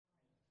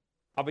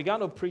I began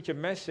to preach a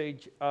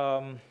message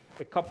a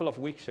couple of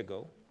weeks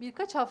ago.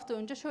 Birkaç hafta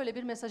önce şöyle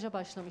bir mesaja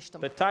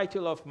başlamıştım. The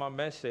title of my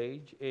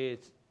message is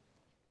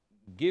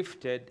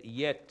Gifted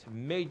Yet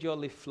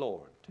Majorly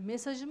Flawed.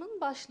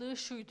 Mesajımın başlığı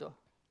şuydu: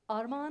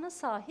 Armağana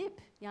sahip,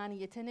 yani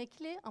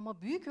yetenekli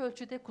ama büyük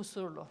ölçüde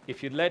kusurlu.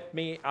 If you let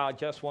me, I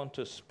just want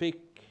to speak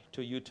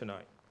to you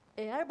tonight.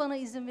 Eğer bana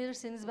izin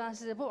verirseniz ben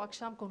size bu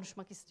akşam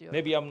konuşmak istiyorum.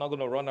 Maybe I'm not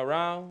going to run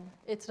around,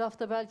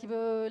 Etrafta belki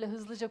böyle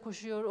hızlıca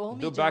koşuyor do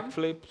olmayacağım.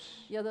 backflips.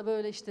 Ya da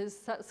böyle işte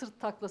sırt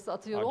taklası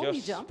atıyor I'll just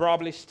olmayacağım.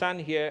 probably stand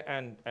here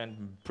and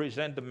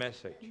present the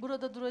message.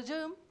 Burada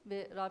duracağım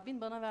ve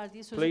Rabbin bana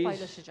verdiği sözü Please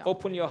paylaşacağım.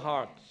 open your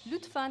hearts.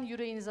 Lütfen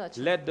yüreğinizi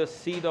açın. Let the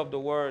seed of the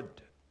word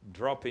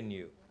drop in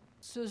you.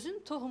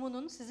 Sözün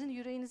tohumunun sizin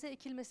yüreğinize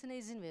ekilmesine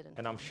izin verin.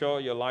 And I'm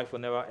sure your life will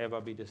never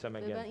ever be the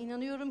same Ve ben again.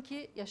 inanıyorum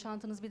ki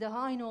yaşantınız bir daha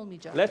aynı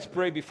olmayacak. Let's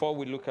pray before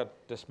we look at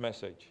this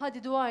message.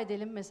 Hadi dua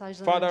edelim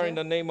mesajdan Father, in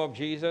önce. the name of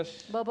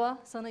Jesus, Baba,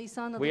 sana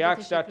İsa'nın we adıyla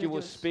ask that teşekkür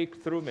you will ediyoruz.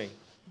 speak through me.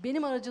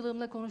 Benim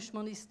aracılığımla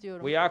konuşmanı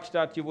istiyorum. We ask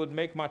that you would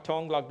make my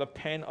tongue like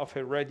the pen of a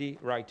ready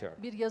writer.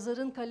 Bir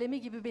yazarın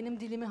kalemi gibi benim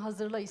dilimi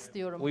hazırla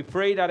istiyorum. We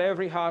pray that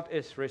every heart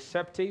is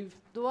receptive,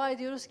 Dua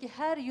ediyoruz ki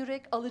her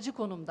yürek alıcı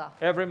konumda.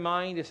 every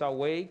mind is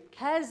awake.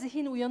 Her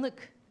zihin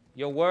uyanık.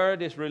 Your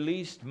word is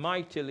released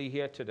mightily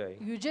here today.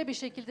 Yüce bir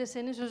şekilde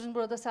senin sözün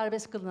burada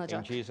serbest In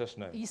kılınacak. Jesus'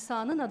 name.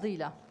 İsa'nın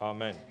adıyla.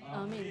 Amen.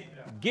 Amin.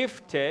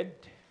 Gifted,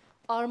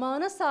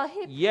 Armağana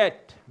sahip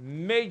yet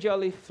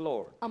majorly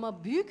flawed.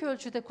 ama büyük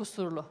ölçüde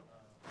kusurlu.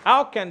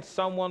 How can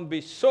someone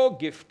be so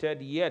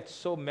gifted yet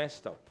so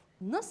messed up?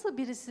 Nasıl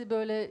birisi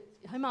böyle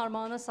hem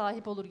armağana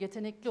sahip olur,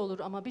 yetenekli olur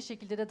ama bir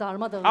şekilde de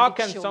darmadağın How bir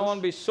can kişi someone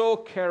olur? be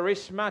so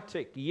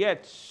charismatic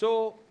yet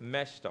so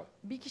messed up?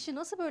 Bir kişi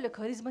nasıl böyle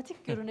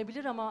karizmatik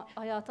görünebilir ama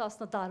hayatı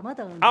aslında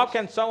darmadağındır? How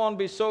can someone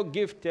be so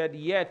gifted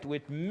yet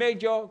with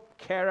major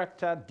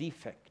character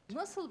defect?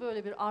 Nasıl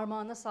böyle bir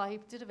armağana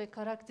sahiptir ve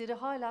karakteri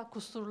hala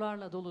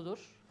kusurlarla doludur?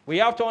 We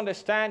have to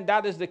understand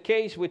that is the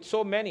case with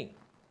so many.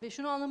 Ve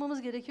şunu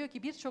anlamamız gerekiyor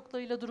ki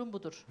birçoklarıyla durum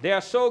budur. They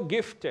are so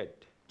gifted.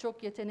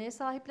 Çok yeteneğe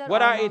sahipler,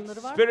 What are its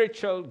armağanları var.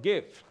 spiritual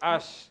gifts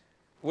as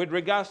with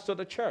regards to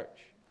the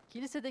church?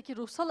 Kilisedeki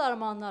ruhsal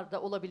armağanlar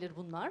da olabilir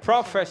bunlar.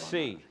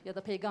 Prophecy, Ya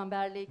da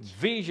peygamberlik,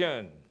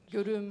 vision,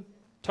 görüm,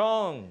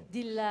 tongue,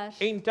 diller,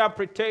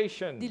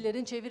 interpretation,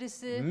 dillerin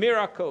çevirisi,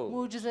 miracle,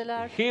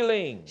 mucizeler,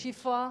 healing.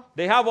 şifa.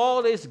 They have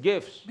all these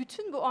gifts,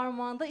 Bütün bu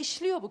armağanda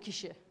işliyor bu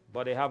kişi.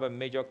 but they have a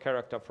major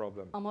character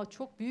problem. Ama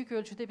çok büyük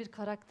ölçüde bir Is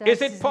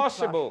karaktersizlik it var.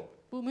 possible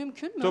Bu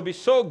mümkün mü? to be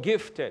so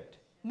gifted,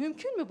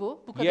 Mümkün mü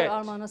bu? Bu kadar Yet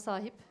armağana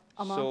sahip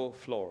ama so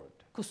flawed?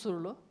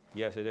 kusurlu.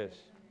 Yes, it is.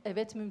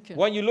 Evet, mümkün.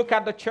 When you look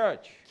at the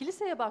church,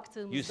 Kiliseye you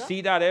baktığımızda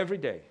see that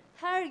every day.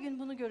 her gün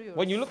bunu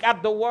görüyoruz. When you look at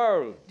the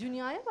world,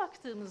 Dünyaya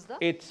baktığımızda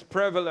it's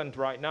prevalent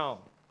right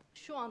now.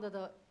 şu anda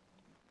da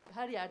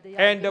her yerde And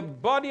yaygın.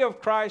 the body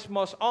of Christ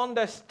must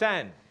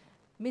understand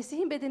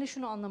Mesih'in bedeni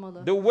şunu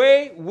anlamalı. the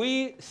way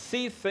we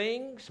see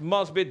things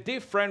must be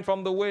different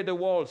from the way the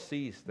world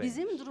sees things.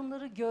 Bizim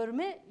durumları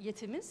görme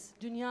yetimiz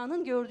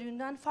dünyanın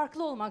gördüğünden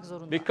farklı olmak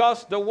zorunda.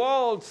 Because the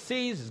world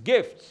sees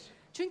gifts,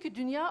 Çünkü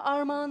dünya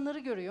armağanları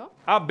görüyor,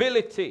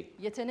 ability,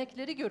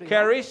 yetenekleri görüyor,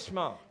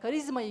 charisma.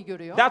 karizmayı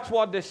görüyor. That's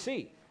what they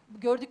see.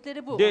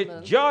 Gördükleri bu They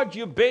onların. judge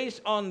you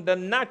based on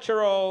the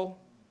natural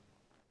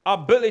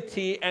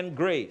ability and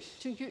grace.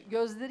 Çünkü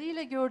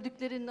gözleriyle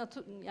gördükleri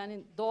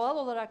yani doğal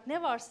olarak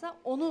ne varsa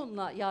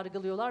onunla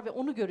yargılıyorlar ve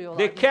onu görüyorlar.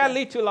 They care bizde.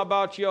 little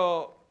about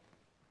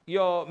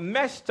your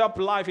messed up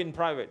life in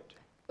private.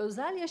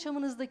 Özel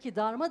yaşamınızdaki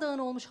darmadağın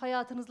olmuş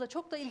hayatınızla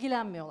çok da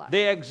ilgilenmiyorlar.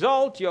 They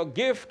exalt your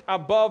gift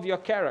above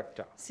your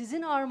character.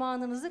 Sizin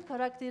armağanınızı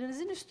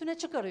karakterinizin üstüne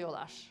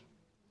çıkarıyorlar.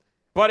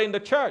 But in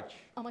the church,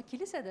 Ama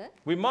kilisede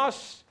we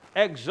must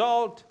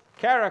exalt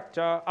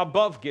character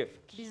above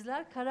gift.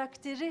 bizler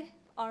karakteri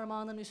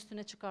armağanın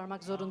üstüne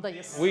çıkarmak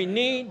zorundayız. We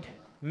need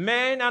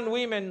men and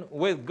women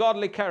with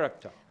godly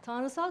character.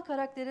 Tanrısal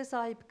karaktere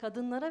sahip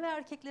kadınlara ve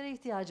erkeklere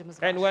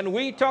ihtiyacımız var. And when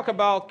we talk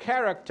about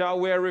character,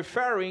 we are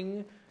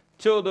referring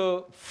to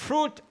the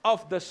fruit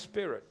of the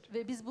Spirit.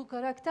 Ve biz bu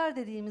karakter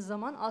dediğimiz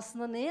zaman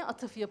aslında neye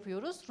atıf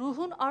yapıyoruz?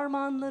 Ruhun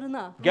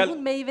armağanlarına, Gal-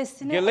 ruhun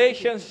meyvesine atıf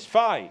Galatians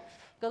yapıyoruz. 5,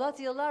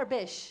 Galatyalılar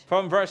 5,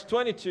 from verse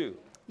 22,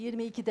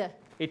 22'de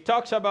it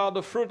talks about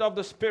the fruit of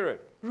the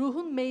Spirit.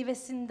 ruhun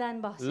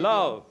meyvesinden bahsediyor.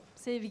 Love.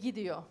 Sevgi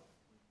diyor.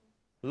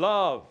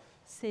 Love.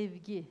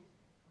 Sevgi.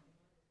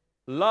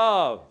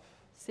 Love.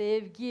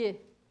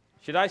 Sevgi.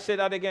 Should I say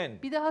that again?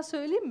 Bir daha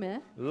söyleyeyim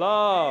mi?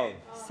 Love.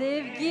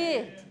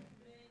 Sevgi.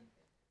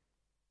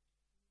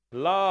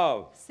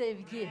 Love.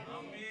 Sevgi.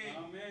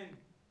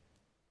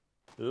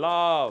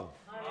 Love.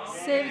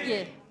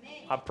 Sevgi.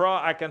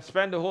 I can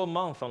spend the whole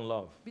month on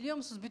love. Biliyor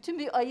musunuz bütün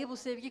bir ayı bu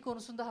sevgi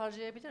konusunda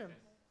harcayabilirim.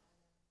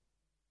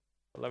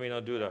 Let me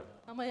not do that.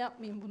 Ama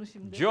yapmayayım bunu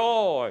şimdi.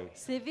 Joy.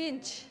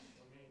 Sevinç.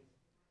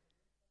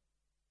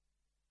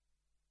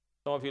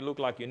 Some of you look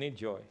like you need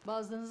joy.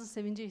 Bazılarınızın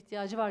sevince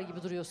ihtiyacı var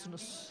gibi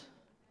duruyorsunuz.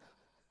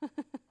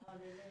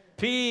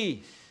 Peace.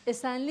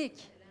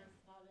 Esenlik.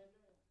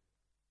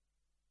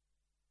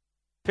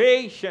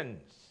 Patience.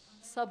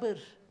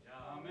 sabır.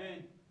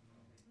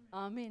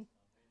 Amin.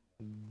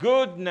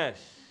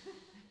 goodness,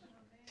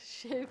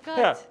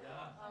 Şefkat,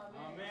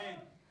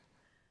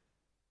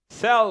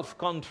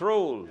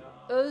 self-control,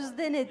 öz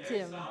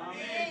denetim,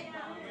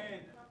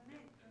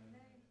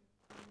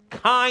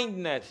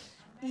 kindness.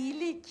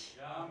 iyilik.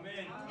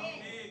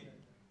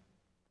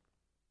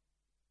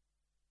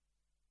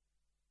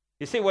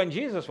 You see, when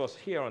Jesus was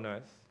here on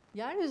earth,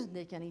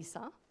 Yeryüzündeyken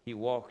İsa he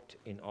walked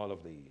in all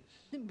of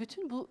these.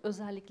 bütün bu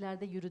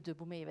özelliklerde yürüdü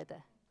bu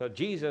meyvede. So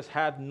Jesus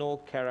had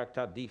no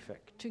character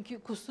defect, Çünkü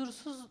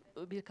kusursuz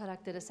bir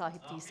karaktere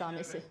sahipti İsa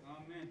Mesih.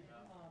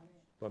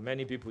 but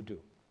many people do.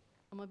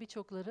 Ama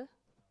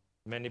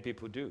Many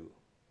people do,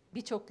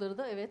 birçokları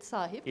da evet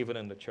sahip. even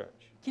in the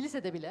church.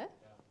 Kilisede bile.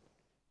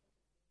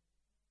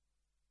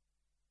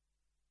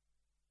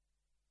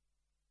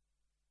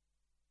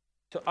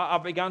 So I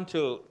began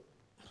to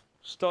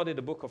study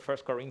the book of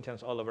 1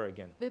 Corinthians all over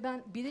again. Ve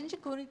ben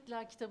 1.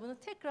 Korintliler kitabını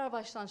tekrar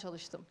baştan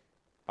çalıştım.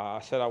 I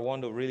said I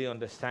want to really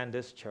understand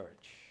this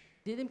church,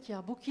 Dedim ki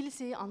ya bu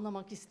kiliseyi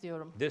anlamak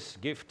istiyorum. this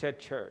gifted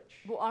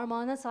church. Bu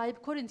armağana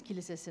sahip Korint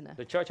kilisesini.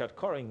 The church at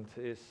Corinth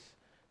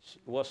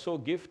was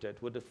so gifted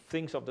with the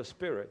things of the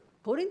Spirit.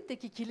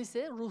 Korint'teki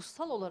kilise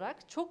ruhsal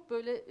olarak çok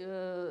böyle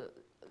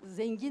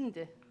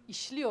zengindi.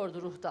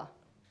 İşliyordu ruhta.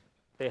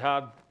 They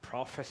had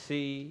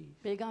prophecy.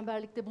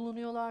 Peygamberlikte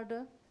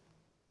bulunuyorlardı.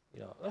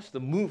 You know, that's the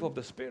move of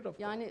the Spirit of God.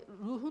 Yani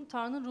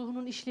Tanrı'nın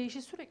ruhunun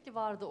işleyişi sürekli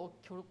vardı o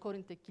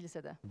Korint'teki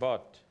kilisede.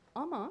 But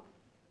Ama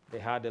they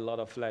had a lot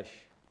of flesh.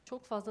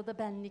 çok fazla da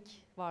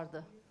benlik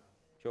vardı.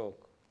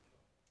 Çok.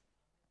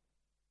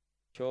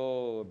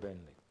 Çok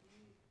benlik.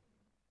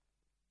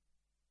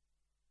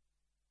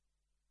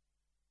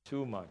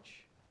 Too much.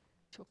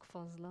 Çok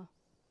fazla.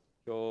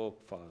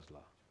 Çok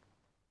fazla.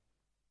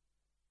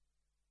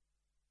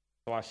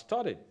 So I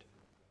studied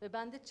Ve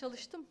ben de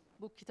çalıştım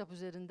bu kitap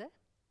üzerinde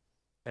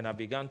and I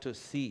began to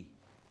see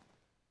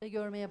ve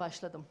görmeye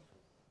başladım.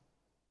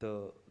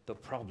 the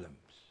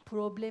problems.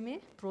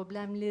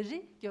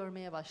 Problemleri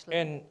görmeye başladım.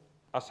 And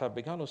as I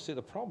began to see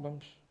the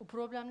problems, Bu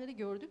problemleri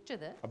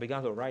gördükçe de I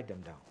began to write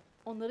them down.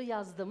 onları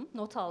yazdım,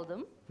 not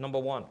aldım. Number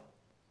one,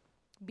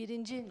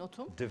 Birinci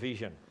notum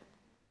division.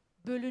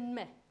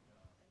 bölünme.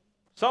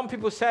 Some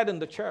people said in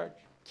the church,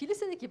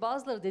 Kilisedeki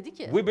bazıları dedi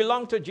ki we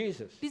belong to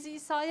Jesus. biz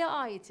İsa'ya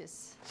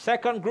aitiz.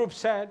 Second group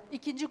said,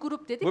 İkinci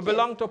grup dedi we ki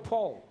belong to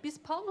Paul.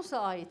 biz Pavlus'a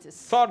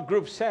aitiz. Third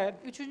group said,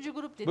 Üçüncü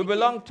grup dedi we ki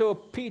belong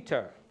to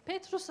Peter.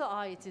 Petrus'a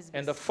aitiz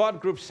And the biz.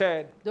 fourth group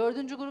said,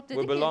 Dördüncü grup dedi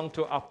we ki belong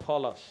to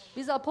Apollos.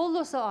 biz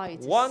Apollos'a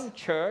aitiz. One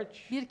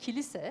church Bir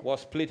kilise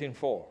was split in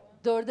four.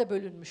 dörde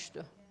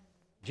bölünmüştü.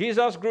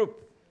 Jesus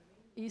group,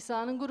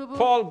 İsa'nın grubu,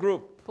 Paul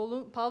group,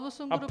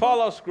 Pavlus'un grubu,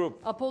 Apollos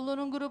group,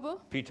 Apollo'nun grubu,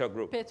 Peter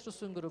group.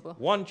 Petrus'un grubu.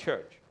 One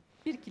church.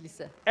 Bir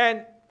kilise. And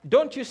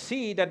don't you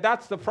see that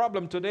that's the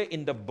problem today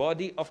in the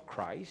body of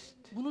Christ?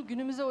 Bunu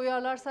günümüze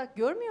uyarlarsak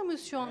görmüyor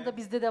muyuz şu anda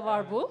bizde de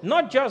var bu?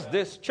 Not just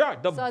this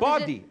church, the Sadece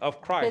body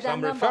of Christ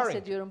I'm bedenden referring.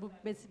 bahsediyorum. Bu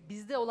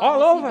bizde olan All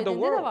Mesih over the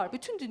bedeninde de world. var.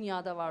 Bütün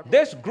dünyada var bu.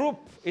 This group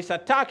is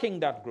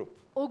attacking that group.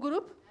 O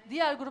grup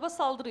diğer gruba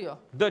saldırıyor.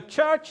 The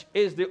church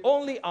is the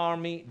only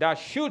army that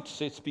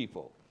shoots its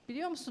people.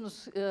 Biliyor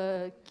musunuz?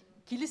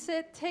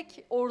 Kilise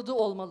tek ordu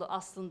olmalı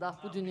aslında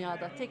bu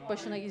dünyada. Tek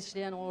başına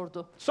işleyen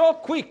ordu.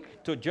 So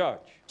quick to judge,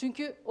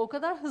 Çünkü o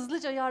kadar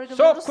hızlıca so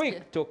yargılıyoruz ki.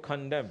 quick to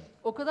condemn.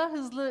 O kadar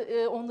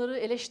hızlı onları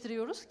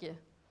eleştiriyoruz ki.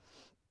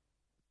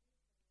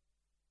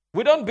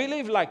 We don't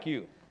believe like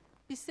you.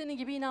 Biz senin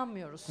gibi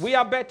inanmıyoruz. We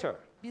are better.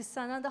 Biz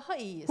senden daha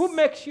iyiyiz. Who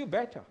makes you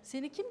better?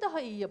 Seni kim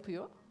daha iyi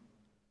yapıyor?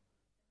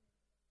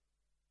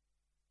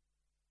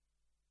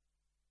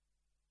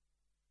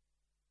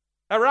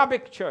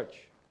 Arabic church,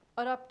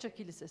 Arapça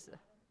kilisesi,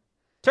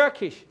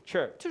 Turkish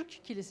church, Türk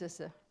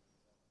kilisesi,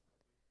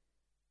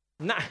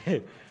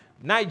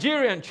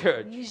 Nigerian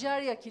church,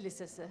 Nijerya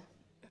kilisesi,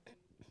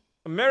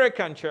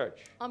 American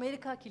church.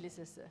 Amerika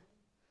kilisesi.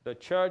 The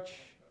church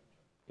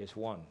is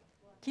one.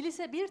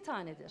 Kilise bir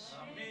tanedir.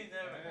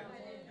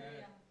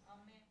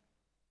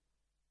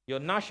 Your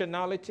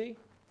nationality,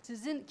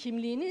 Sizin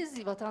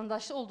kimliğiniz,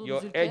 vatandaş olduğunuz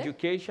your ülke,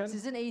 education,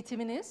 sizin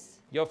eğitiminiz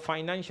your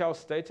financial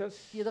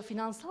status ya da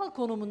finansal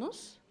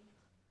konumunuz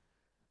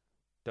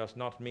does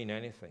not mean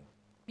anything.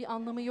 bir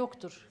anlamı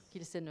yoktur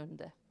kilisenin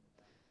önünde.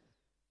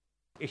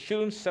 It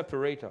shouldn't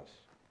separate us.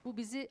 Bu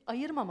bizi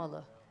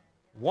ayırmamalı.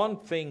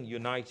 One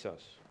thing unites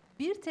us,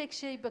 Bir tek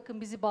şey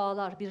bakın bizi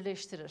bağlar,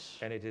 birleştirir.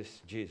 and it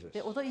is Jesus.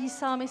 Ve o da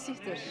İsa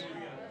Mesih'tir.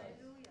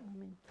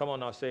 Come on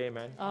now, say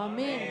amen.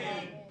 Amin.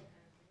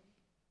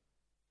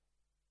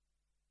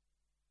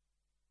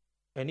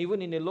 And even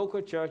in a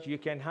local church, you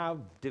can have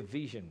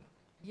division.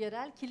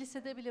 Yerel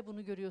kilisede bile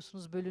bunu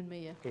görüyorsunuz,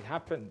 bölünmeyi. It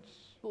happens,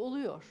 Bu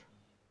oluyor.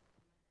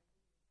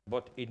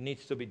 but it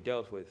needs to be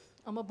dealt with.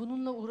 Ama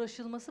bununla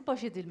uğraşılması,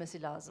 baş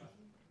edilmesi lazım.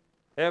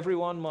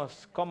 Everyone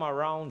must come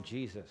around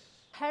Jesus,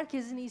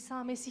 Herkesin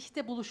İsa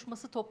Mesih'te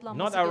buluşması, not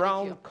toplanması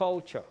around gerekiyor.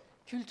 culture,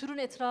 Kültürün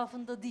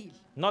etrafında değil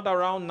not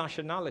around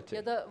nationality,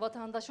 ya da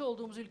vatandaşı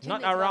olduğumuz ülkenin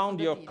not around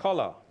etrafında your değil.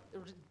 color,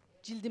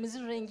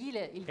 cildimizin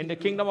rengiyle ilgili. In the değil.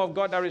 kingdom of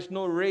God, there is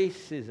no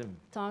racism.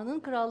 Tanrı'nın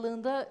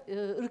krallığında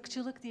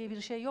ırkçılık diye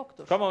bir şey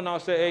yoktur. Come on now,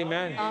 say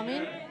amen.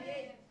 Amin.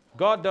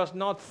 God does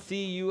not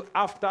see you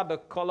after the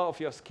color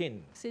of your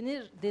skin.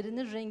 Seni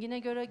derinin rengine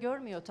göre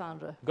görmüyor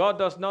Tanrı. God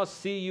does not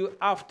see you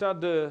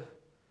after the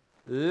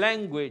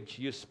language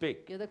you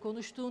speak. Ya da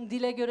konuştuğun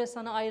dile göre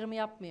sana ayrımı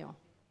yapmıyor.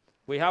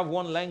 We have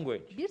one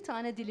language, Bir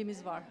tane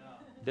dilimiz var.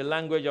 the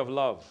language of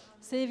love,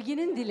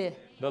 Sevginin dili.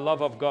 the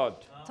love of God.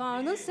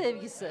 Tanrı'nın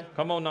sevgisi.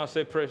 Come on now,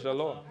 say praise the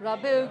Lord.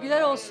 Rabbe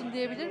övgüler olsun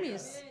diyebilir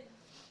miyiz?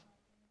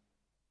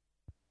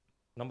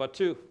 Number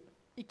 2,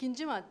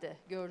 İkinci madde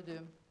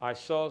gördüğüm. I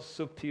saw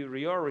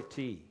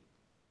superiority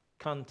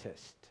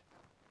contest.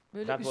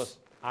 Böyle That was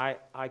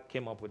I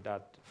came up with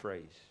that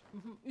phrase.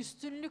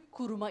 üstünlük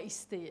kurma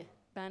isteği.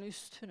 Ben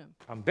üstünüm.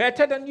 I'm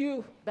better than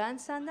you. Ben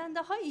senden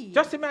daha iyiyim.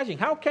 Just imagine,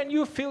 how can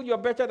you feel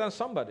you're better than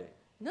somebody?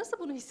 Nasıl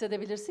bunu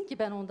hissedebilirsin ki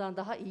ben ondan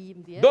daha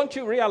iyiyim diye? Don't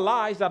you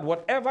realize that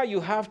whatever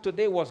you have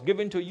today was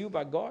given to you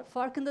by God?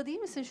 Farkında değil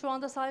misin? Şu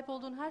anda sahip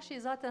olduğun her şey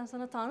zaten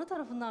sana Tanrı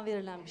tarafından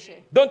verilen bir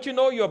şey. Don't you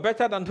know you're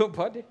better than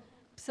nobody?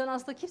 Sen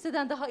aslında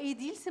kimseden daha iyi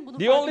değilsin. Bunun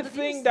The only farkında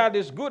değil thing misin? that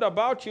is good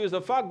about you is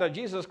the fact that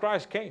Jesus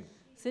Christ came.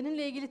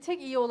 Seninle ilgili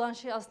tek iyi olan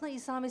şey aslında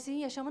İsa Mesih'in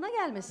yaşamına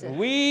gelmesi.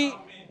 We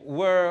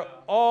were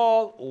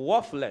all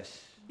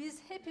worthless.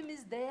 Biz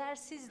hepimiz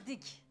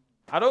değersizdik.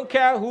 I don't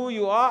care who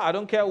you are. I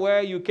don't care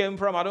where you came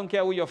from. I don't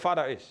care who your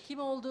father is. Kim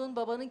olduğun,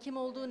 babanın kim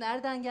olduğu,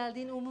 nereden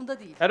geldiğin umurumda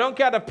değil. I don't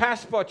care the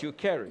passport you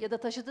carry. Ya da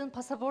taşıdığın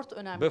pasaport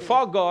önemli Before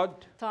değil. God,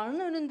 Tanrı'nın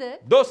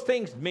önünde those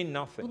things mean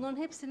nothing. bunların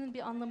hepsinin bir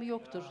anlamı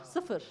yoktur.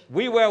 Sıfır.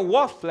 We were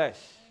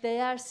worthless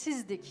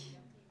Değersizdik.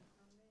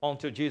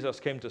 until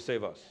Jesus came to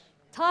save us.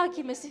 Ta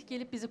ki Mesih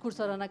gelip bizi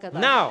kurtarana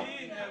kadar. Now,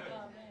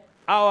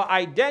 our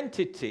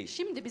identity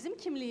Şimdi bizim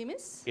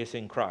kimliğimiz is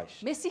in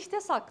Christ.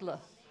 Mesih'te saklı.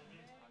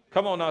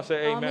 Come on now,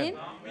 say amen. Amin.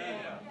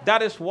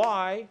 That is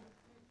why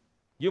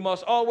you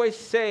must always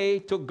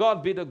say to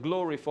God be the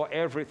glory for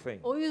everything.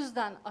 O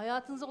yüzden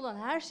hayatınızda olan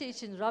her şey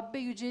için Rabbe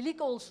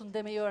yücelik olsun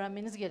demeyi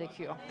öğrenmeniz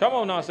gerekiyor. Come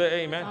on now,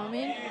 say amen.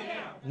 Amin.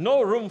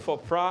 No room for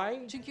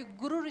pride. Çünkü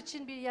gurur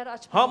için bir yer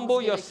açmanız Humble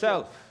gerekiyor.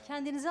 yourself.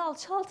 Kendinizi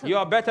alçaltın. You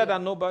are better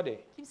than nobody.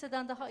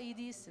 Kimseden daha iyi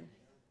değilsin.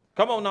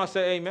 Come on now,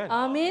 say amen.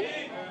 Amin.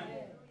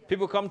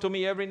 People come to me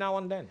every now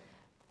and then.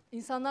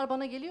 İnsanlar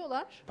bana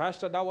geliyorlar.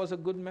 Pastor, that was a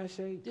good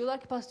message.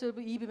 Diyorlar ki pastör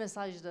bu iyi bir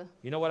mesajdı.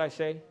 You know what I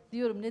say?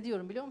 Diyorum ne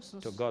diyorum biliyor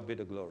musunuz? To God be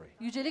the glory.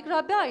 Yücelik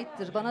Rabbe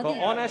aittir, bana But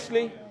değil.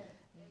 honestly,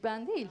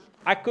 Ben değil.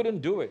 I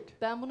couldn't do it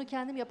Ben bunu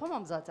kendim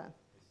yapamam zaten.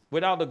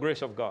 without the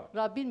grace of God.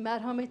 Rabbin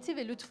merhameti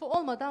ve lütfu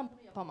olmadan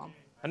yapamam.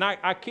 And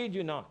I kid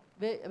you not.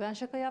 Ve ben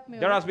şaka There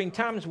yapmıyorum. has been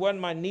times when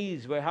my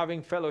knees were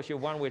having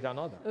fellowship one with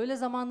another. Öyle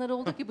zamanları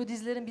oldu ki bu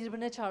dizlerim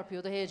birbirine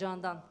çarpıyordu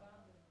heyecandan.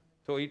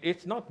 So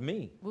it's not me.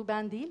 Bu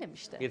ben değilim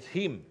işte. It's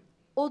Him.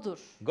 Odur.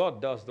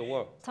 God does the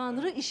work.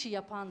 Tanrı işi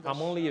yapandır.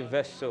 I'm only a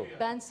vessel.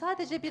 Ben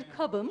sadece bir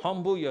kabım.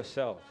 Humble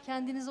yourself.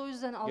 Kendinizi o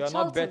yüzden You're not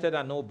alçaltın. better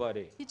than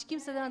nobody. Hiç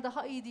kimseden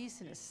daha iyi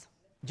değilsiniz.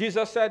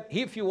 Jesus said,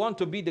 if you want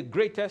to be the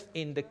greatest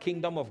in the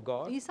kingdom of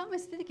God, İsa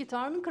Mesih dedi ki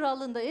Tanrı'nın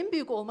krallığında en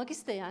büyük olmak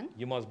isteyen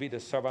you must be the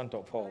servant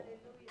of all.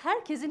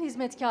 herkesin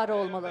hizmetkarı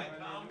olmalı.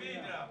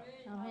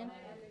 Amin.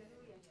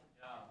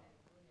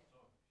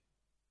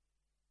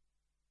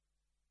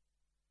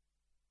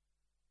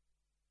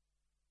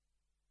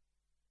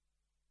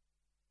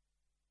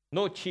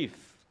 No chief.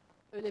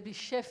 Öyle bir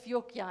şef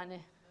yok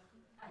yani.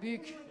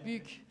 Büyük.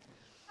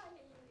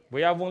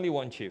 We have only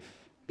one chief.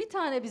 Bir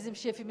tane bizim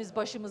şefimiz,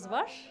 başımız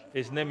var.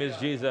 His name is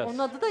Jesus. Onun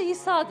adı da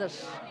İsa'dır.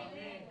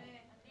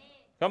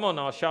 Come on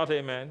now, shout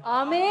amen.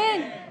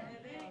 Amin.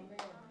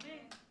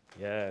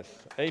 Yes.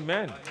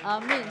 Amen.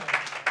 Amin.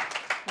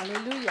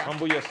 Hallelujah.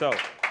 Humble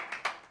yourself.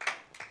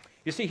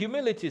 You see,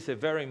 humility is a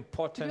very Biliyor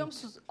important.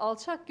 musunuz?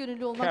 Alçak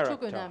gönüllü olmak çok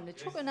Character. önemli.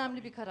 Çok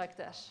önemli bir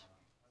karakter.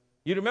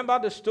 You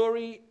remember the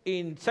story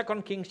in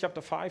 2 Kings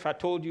chapter 5? I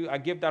told you, I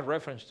gave that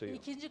reference to you.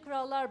 İkinci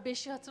Krallar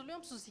 5'i hatırlıyor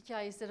musunuz?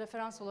 Hikayesi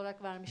referans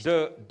olarak vermiştim.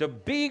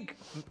 The big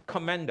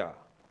commander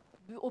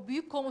O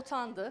büyük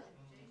komutandı.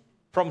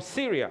 from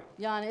Syria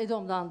Yani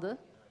Edom'dandı.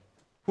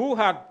 who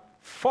had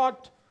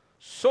fought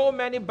so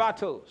many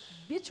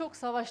battles. Birçok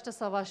savaşta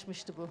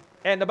savaşmıştı bu.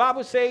 And the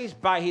Bible says,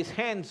 by his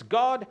hands,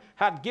 God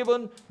had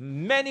given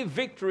many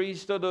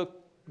victories to the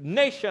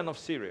nation of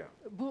Syria.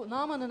 Bu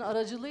Naaman'ın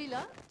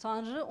aracılığıyla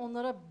Tanrı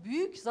onlara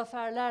büyük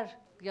zaferler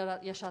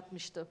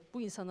yaşatmıştı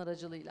bu insan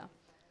aracılığıyla.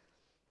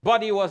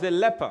 But he was a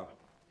leper.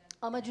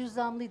 Ama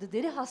cüzzamlıydı,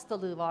 deri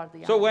hastalığı vardı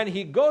yani. So when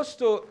he goes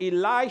to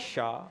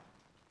Elisha,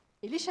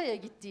 Elişa'ya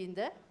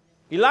gittiğinde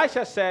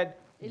Elisha said,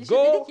 Elisha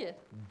go dedi ki-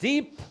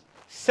 deep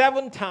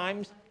 7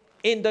 times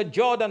in the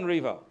Jordan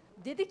River.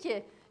 dedi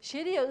ki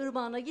Şeria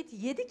ırmağına git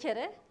 7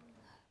 kere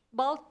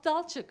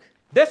dal çık.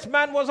 This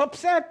man was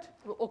upset.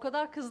 O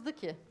kadar kızdı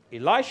ki.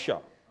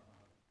 Elisha,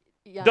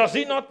 Yani does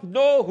he not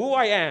know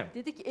who I am?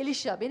 dedi ki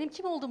Elişa benim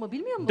kim olduğumu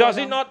bilmiyor mu bu Does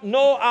he adam? not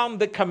know I'm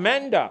the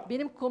commander?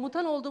 Benim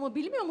komutan olduğumu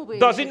bilmiyor mu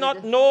bu Does Elişa he not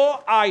dedi.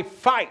 know I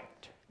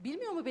fight?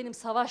 Bilmiyor mu benim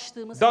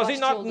savaştığımı, Does he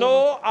savaşçı not olduğumu?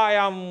 know I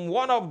am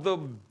one of the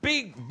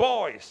big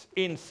boys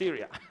in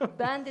Syria?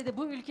 Ben dedi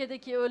bu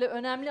ülkedeki öyle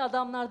önemli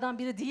adamlardan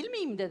biri değil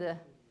miyim dedi.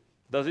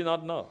 Does he not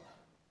know?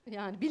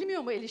 Yani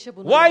bilmiyor mu Elişe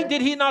bunu? Why dedi.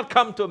 did he not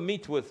come to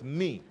meet with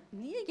me?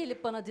 Niye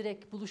gelip bana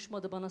direkt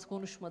buluşmadı, bana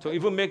konuşmadı? To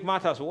even make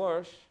matters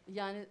worse,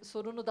 Yani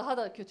sorunu daha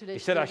da he said I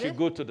kötüleştirdi. should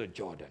go to the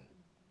Jordan.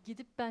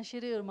 Gidip ben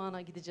Şeri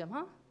Irmağı'na gideceğim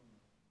ha?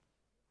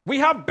 We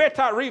have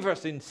better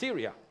rivers in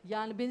Syria.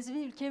 Yani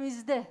bizim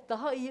ülkemizde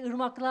daha iyi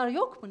ırmaklar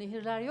yok mu,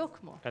 nehirler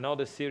yok mu? And all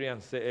the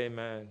Syrians say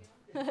amen.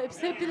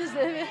 Hepsi hepiniz de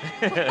evet.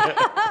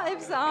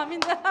 Hepsi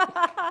amin.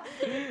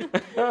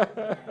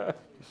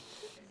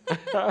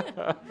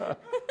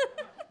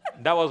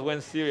 That was when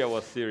Syria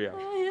was Syria.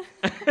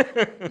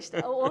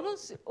 İşte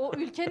o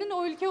ülkenin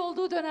o ülke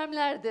olduğu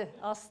dönemlerdi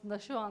aslında,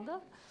 şu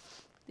anda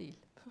değil.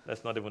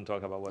 Let's not even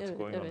talk about what's Evet,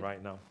 going evet. on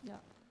right now. Ya.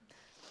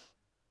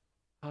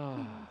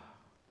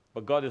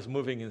 But God is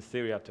moving in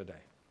Syria today.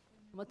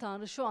 Ama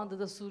Tanrı şu anda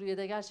da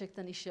Suriye'de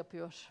gerçekten iş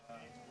yapıyor.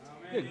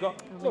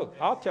 Look,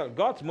 I'll tell you,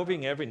 God's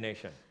moving every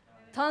nation.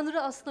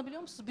 Tanrı aslında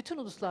biliyor musunuz bütün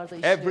uluslarda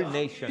işliyor. Every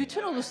nation.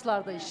 Bütün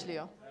uluslarda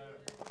işliyor.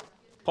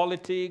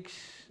 Politics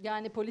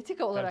Yani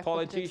politika olarak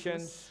politicians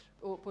bakacaksınız.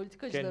 O can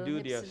politikacıların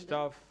do their hepsinde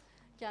stuff,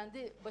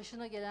 kendi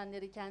başına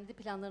gelenleri, kendi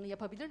planlarını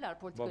yapabilirler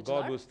but God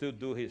politikacılar. will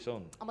still do his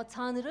own. Ama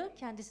Tanrı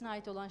kendisine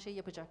ait olan şeyi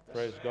yapacaktır.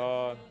 Praise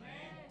God.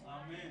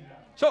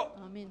 So,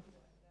 Amin.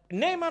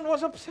 Naaman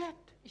was upset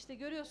İşte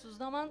görüyorsunuz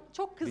Naman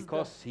çok kızdı.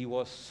 because he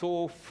was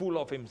so full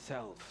of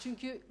himself.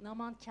 Çünkü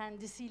Naman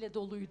kendisiyle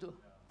doluydu.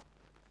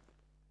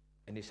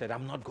 And he said,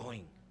 I'm not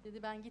going.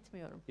 Dedi ben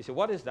gitmiyorum. He said,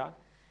 what is that?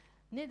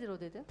 Nedir o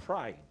dedi?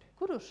 Pride.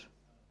 Gurur.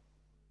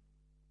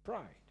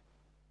 Pride.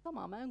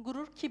 Tamamen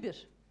gurur,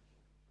 kibir.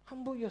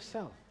 Humble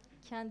yourself.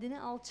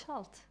 Kendini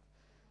alçalt.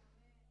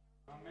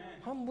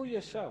 Humble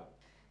yourself.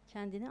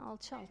 Kendini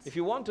alçalt. If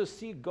you want to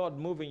see God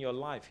move in your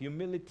life,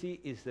 humility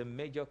is the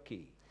major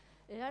key.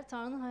 Eğer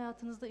Tanrı'nın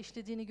hayatınızda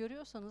işlediğini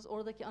görüyorsanız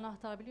oradaki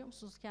anahtar biliyor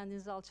musunuz?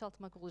 Kendinizi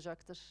alçaltmak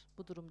olacaktır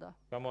bu durumda.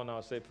 Come on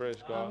now, say praise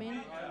God.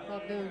 Amin.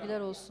 Rabbe övgüler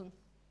olsun.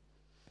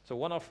 So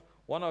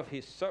one of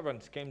his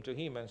servants came to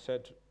him and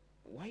said,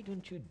 why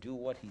don't you do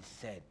what he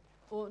said?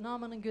 O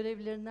Naaman'ın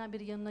görevlilerinden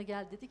biri yanına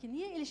geldi, dedi ki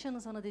niye Elişa'nın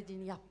sana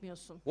dediğini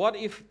yapmıyorsun?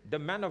 What if the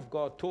man of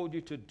God told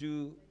you to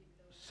do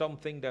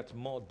something that's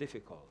more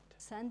difficult?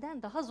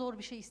 Senden daha zor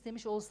bir şey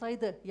istemiş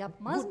olsaydı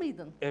yapmaz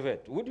mıydın?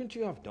 Evet, wouldn't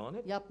you have done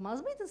it?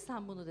 Yapmaz mıydın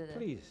sen bunu dedi.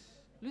 Please,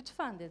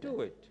 Lütfen dedi.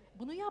 do it.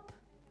 Bunu yap.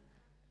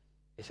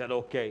 He said,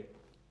 okay.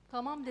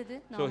 Tamam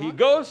dedi So he Naaman.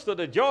 goes to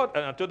the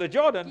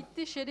Jordan,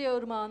 Gitti Şeria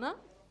Irmağı'na.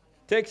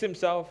 takes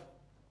himself,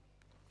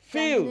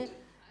 Kendini filled.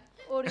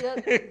 oraya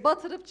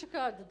batırıp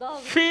çıkardı.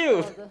 Dağılıp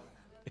Filled. çıkardı.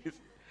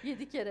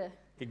 7 kere.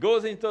 He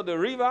goes into the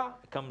river,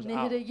 comes out.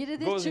 Nehire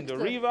girdi, Goes in the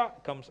çıktı. river,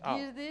 comes out.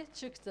 Girdi,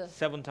 çıktı.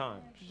 7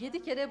 times.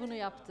 7 kere bunu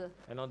yaptı.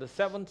 And on the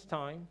 7th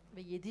time,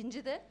 Ve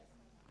 7. de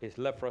his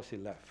leprosy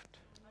left.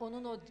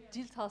 onun o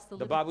cilt hastalığı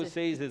The Bible bitti.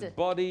 says his Bitti.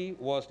 body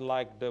was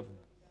like the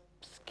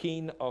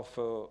skin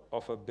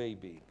of a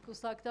baby.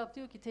 Kutsal kitap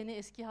diyor ki teni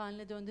eski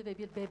haline döndü ve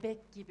bir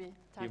bebek gibi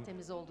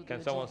tertemiz oldu Can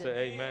diyor someone cildi.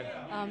 say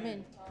amen?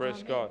 Amin. Praise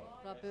Amin.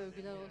 God. Rabbe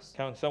övgüler olsun.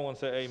 Can someone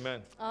say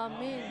amen?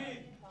 Amin.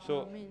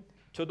 So, Amin.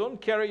 so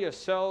don't carry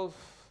yourself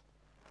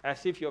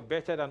as if you're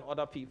better than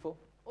other people.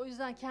 O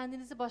yüzden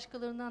kendinizi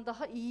başkalarından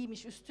daha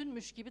iyiymiş,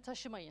 üstünmüş gibi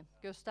taşımayın,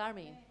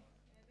 göstermeyin.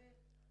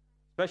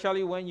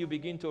 Especially when you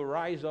begin to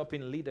rise up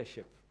in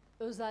leadership.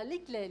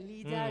 Özellikle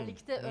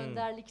liderlikte,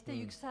 önderlikte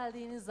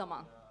yükseldiğiniz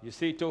zaman. You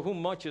see, to whom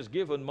much is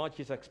given, much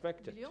is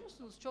expected. Biliyor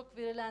musunuz çok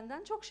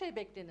verilenden çok şey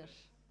beklenir.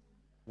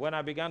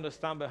 When I began to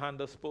stand behind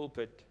this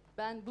pulpit,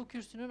 Ben bu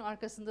kürsünün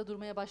arkasında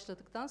durmaya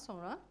başladıktan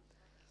sonra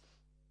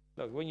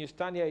look, when you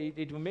stand here, it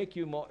will make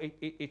you more.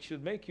 It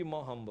should make you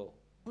more humble.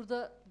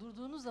 burada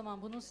durduğunuz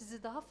zaman bunun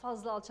sizi daha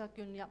fazla alçak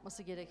gönüllü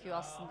yapması gerekiyor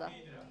aslında.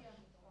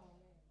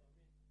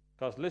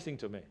 Because listen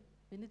to me,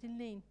 Beni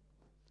dinleyin.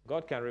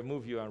 God can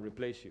remove you and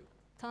replace you.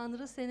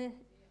 Tanrı seni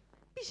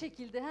bir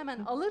şekilde hemen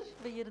alır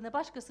ve yerine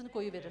başkasını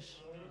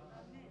koyuverir.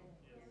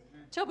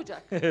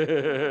 Çabucak.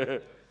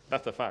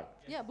 That's a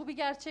fact. Ya bu bir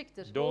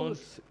gerçektir. Bu Don't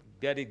olur.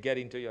 get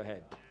into your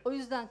head. O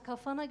yüzden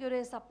kafana göre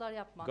hesaplar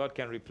yapma. God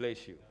can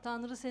replace you.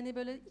 Tanrı seni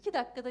böyle 2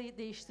 dakikada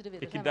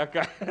değiştiriverir. 2 hemen.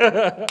 dakika.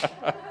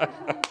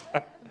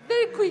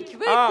 Very quick,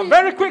 very quick.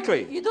 Very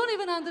quickly. You don't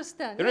even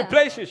understand. It Yeah,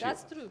 replaces you.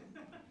 That's true.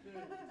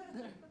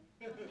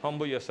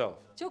 Humble yourself.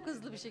 Çok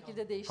hızlı bir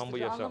şekilde Humble değiştirir.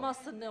 yourself.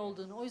 Anlamazsın ne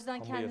olduğunu. O yüzden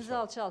Humble kendinizi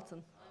yourself.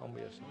 alçaltın.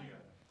 Humble yourself.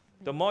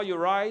 The more you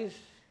rise,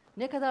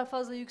 Ne kadar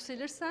fazla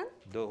yükselirsen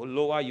the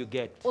lower you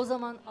get. o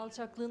zaman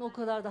alçaklığın o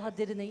kadar daha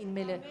derine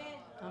inmeli.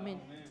 Amin.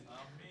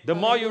 The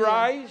more you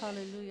Hallelujah, rise,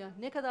 hallelujah.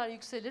 Ne kadar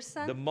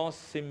yükselirsen the more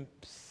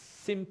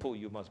simple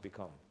you must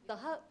become.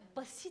 daha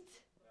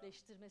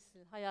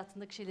basitleştirmelisin.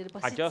 Hayatındaki şeyleri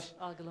basit just-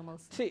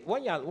 algılamalısın. See,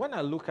 when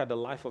I look at the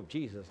life of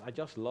Jesus, I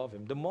just love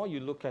him. The more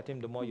you look at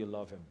him, the more you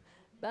love him.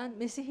 Ben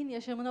Mesih'in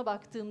yaşamına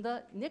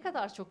baktığımda ne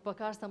kadar çok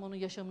bakarsam onun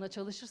yaşamına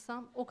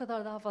çalışırsam o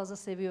kadar daha fazla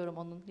seviyorum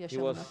onun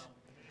yaşamını.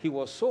 He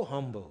was so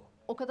humble.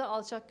 O kadar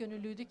alçak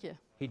gönüllüydü ki.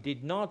 He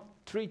did not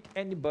treat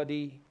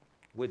anybody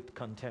with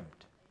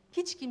contempt.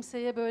 Hiç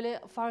kimseye böyle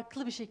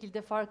farklı bir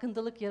şekilde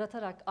farkındalık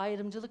yaratarak,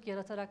 ayrımcılık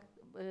yaratarak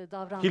He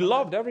davranmadı.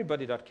 loved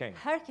everybody that came.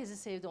 Herkesi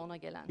sevdi ona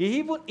gelen. He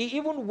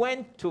even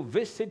went to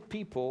visit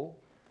people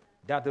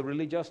that the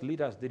religious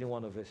leaders didn't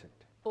want to visit.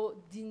 O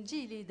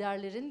dinci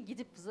liderlerin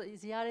gidip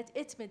ziyaret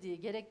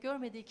etmediği, gerek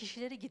görmediği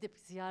kişileri gidip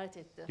ziyaret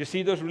etti. You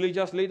see those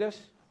religious leaders?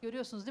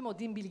 Görüyorsunuz değil mi o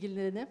din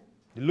bilginlerini?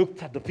 They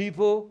looked at the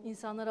people.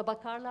 İnsanlara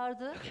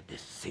bakarlardı. Look at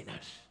these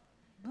sinners.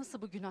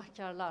 Nasıl bu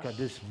günahkarlar? Look at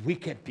these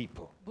wicked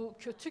people. Bu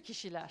kötü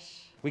kişiler.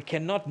 We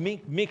cannot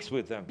mix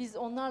with them. Biz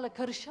onlarla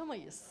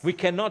karışamayız. We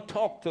cannot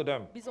talk to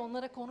them. Biz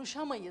onlara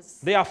konuşamayız.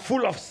 They are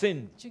full of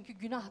sin. Çünkü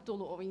günah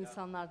dolu o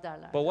insanlar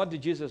derler. But what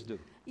did Jesus do?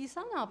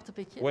 İsa ne yaptı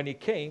peki? When he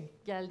came,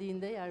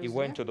 Geldiğinde he yeryüzüne.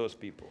 went to those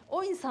people.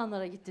 O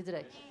insanlara gitti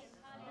direkt.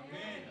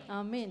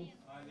 Amin.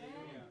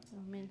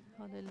 Amin.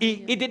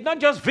 He did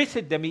not just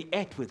visit them, he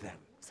ate with them.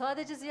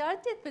 Sadece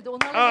ziyaret etmedi,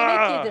 onlarla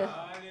yemek yedi.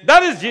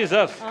 That is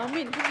Jesus.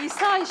 Amin. Bu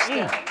İsa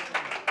işte.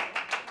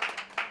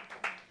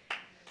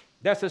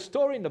 There's a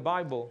story in the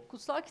Bible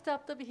Kutsal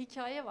kitapta bir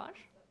hikaye var.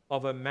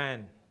 of a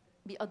man.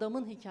 Bir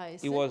adamın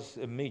hikayesi. He was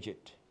a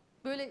midget.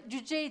 Böyle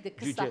cüceydi,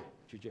 kısa.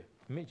 Jude.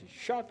 Midget.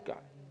 Short guy.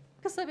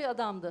 Kısa bir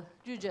adamdı,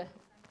 cüce.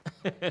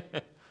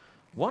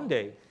 One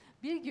day,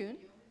 Bir gün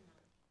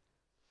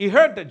he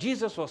heard that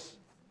Jesus was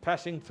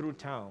passing through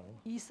town.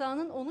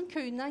 İsa'nın onun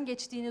köyünden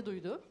geçtiğini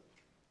duydu.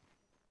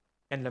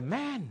 And the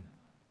man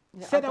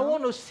Ve said, I adam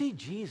want to see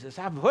Jesus.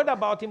 I've heard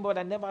about him, but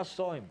I never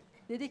saw him.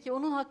 dedi ki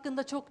onun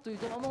hakkında çok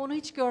duydum ama onu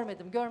hiç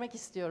görmedim. Görmek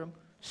istiyorum.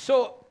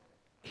 So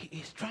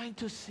he's trying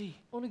to see,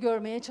 Onu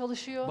görmeye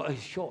çalışıyor. but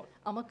he's short.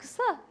 Ama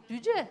kısa,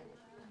 cüce.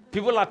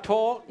 People are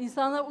tall.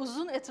 İnsanlar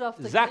uzun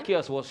etraftaki.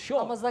 Zacchaeus was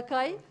Ama short.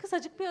 Zakay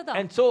kısacık bir adam.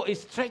 And so he's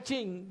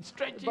stretching.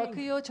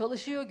 Bakıyor,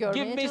 çalışıyor, Give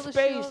görmeye me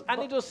çalışıyor. space. I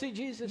need to see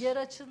Jesus. Yer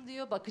açın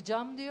diyor,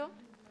 bakacağım diyor.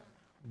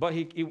 But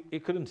he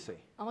couldn't see.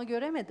 Ama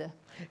göremedi.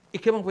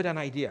 He came up with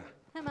an idea.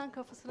 Hemen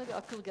kafasına bir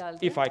akıl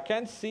geldi. If I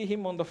can't see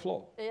him on the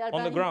floor, Eğer on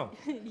the ben ground,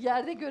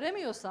 yerde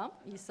göremiyorsam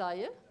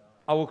İsa'yı,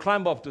 I will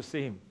climb up to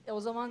see him. o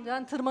zaman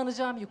ben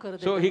tırmanacağım yukarı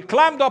dedi. So he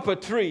climbed up a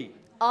tree.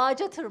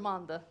 Ağaca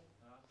tırmandı.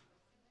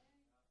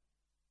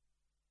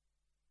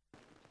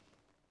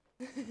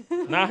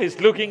 Now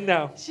he's looking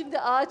down. Şimdi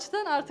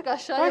ağaçtan artık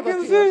aşağıya I can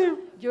see bakıyor. him.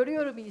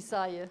 Görüyorum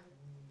İsa'yı.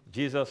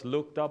 Jesus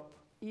looked up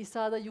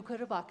İsa da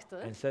yukarı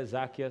baktı. and said,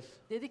 Zacchaeus,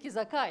 Dedi ki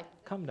Zakay,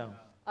 come down.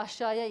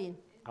 aşağıya in.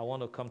 I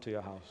want to come to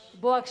your house.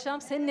 Bu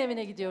akşam senin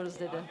evine gidiyoruz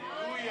dedi.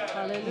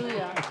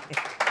 Haleluya.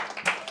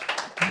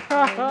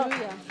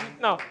 Haleluya.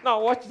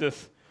 Now watch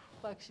this.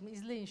 Bak şimdi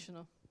izleyin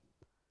şunu.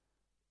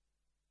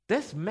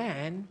 This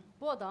man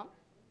Bu adam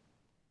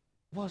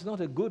was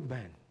not a good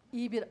man.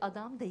 iyi bir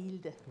adam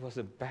değildi. He was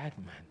a bad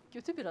man.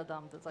 Kötü bir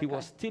adamdı He Zakay.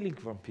 was stealing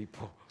from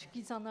people. Çünkü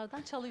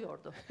insanlardan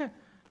çalıyordu.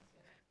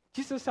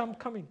 Jesus, I'm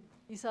coming.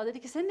 İsa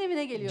dedi ki senin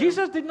evine geliyorum.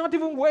 Jesus did not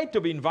even wait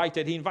to be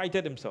invited. He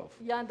invited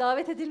himself. Yani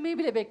davet edilmeyi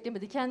bile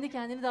beklemedi. Kendi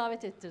kendini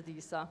davet ettirdi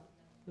İsa.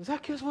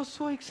 Zacchaeus was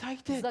so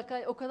excited.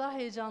 Zakay o kadar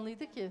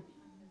heyecanlıydı ki.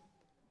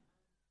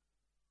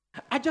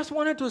 I just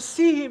wanted to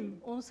see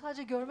him. Onu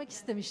sadece görmek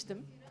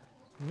istemiştim.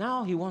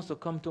 Now he wants to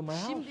come to my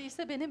house Şimdi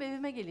ise benim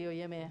evime geliyor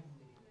yemeğe.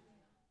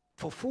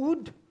 for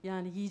food.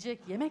 Yani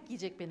yiyecek, yemek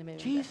yiyecek benim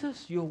evimde.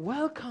 Jesus, you're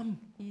welcome.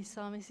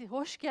 İsa Mesih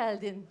hoş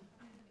geldin.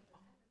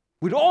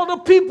 With all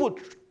the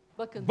people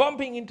Bakın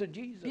bumping into bir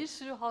Jesus.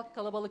 sürü halk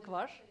kalabalık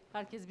var.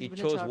 Herkes He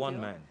birbirine chose çarpıyor. one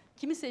man,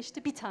 Kimi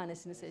seçti? Bir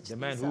tanesini the seçti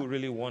man İsa. who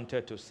really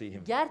wanted to see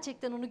him.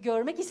 Gerçekten onu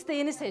görmek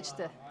isteyeni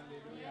seçti.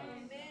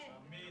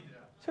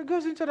 So he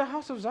goes into the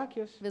house of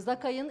Zacchaeus Ve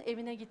Zakay'ın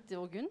evine gitti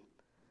o gün.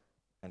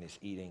 and is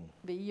eating,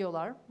 Ve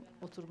yiyorlar,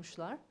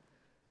 oturmuşlar.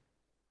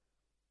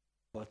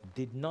 but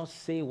did not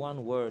say one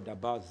word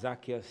about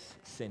Zacchaeus'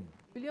 sin.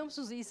 Biliyor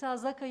musunuz İsa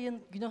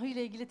Zakay'ın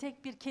günahıyla ilgili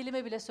tek bir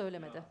kelime bile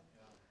söylemedi.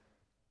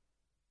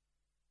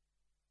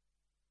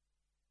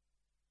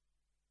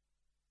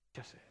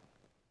 Just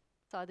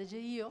Sadece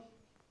yiyor.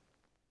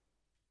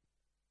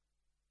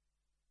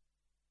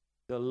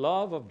 the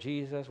love of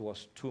Jesus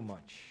was too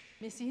much.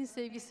 Mesih'in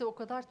sevgisi o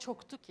kadar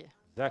çoktu ki.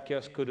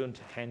 Zacchaeus couldn't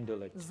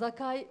handle it.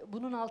 Zakay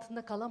bunun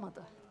altında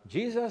kalamadı.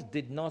 Jesus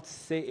did not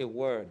say a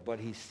word, but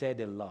he said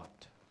a lot.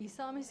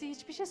 İsa Mesih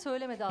hiçbir şey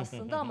söylemedi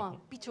aslında ama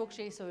birçok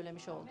şey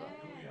söylemiş oldu.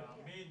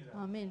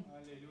 Amin.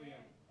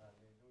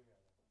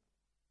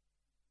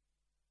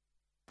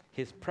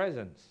 His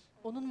presence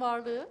Onun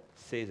varlığı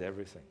says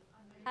everything.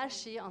 her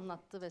şeyi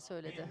anlattı ve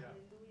söyledi.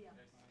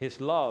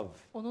 His love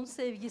Onun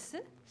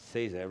sevgisi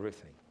says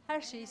everything.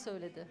 her şeyi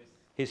söyledi.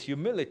 His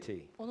humility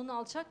Onun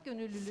alçak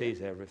gönüllülüğü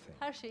says everything.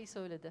 her şeyi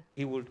söyledi.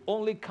 He would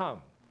only come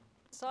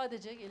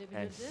Sadece and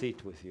gelebilirdi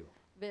sit with you,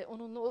 ve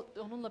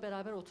onunla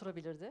beraber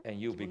oturabilirdi. and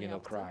you Ki bunu begin to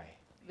yaptı.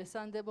 cry, Ve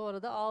sen de bu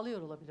arada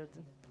ağlıyor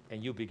olabilirdin.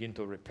 and you begin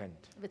to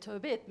repent. Ve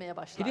tövbe etmeye He didn't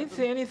başlardın.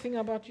 say anything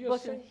about your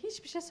Bakın sin.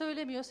 hiçbir şey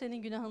söylemiyor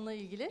senin günahınla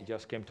ilgili. He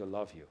just came to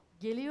love you.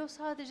 Geliyor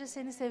sadece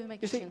seni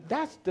sevmek You see, için.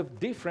 that's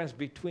the difference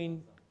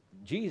between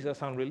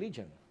Jesus and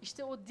religion.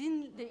 İşte o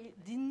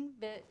din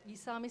ve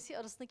İsa Mesih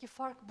arasındaki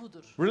fark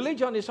budur.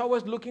 Religion is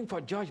always looking for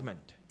judgment.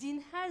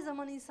 Din her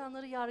zaman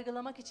insanları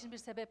yargılamak için bir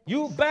sebep bulur.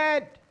 You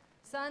bad,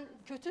 Sen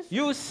kötüsün.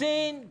 you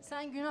sin,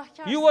 Sen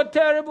günahkarsın. you were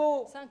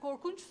terrible. Sen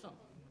korkunçsun.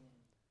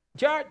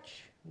 Judge.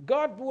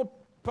 God would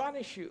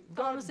punish you.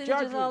 Tanrı God seni judge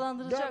you.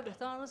 cezalandıracak.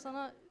 Tanrı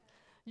sana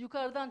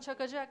yukarıdan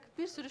çakacak.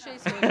 Bir sürü şey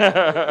söylüyor.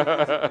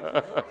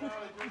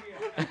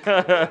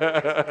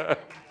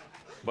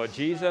 But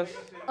Jesus,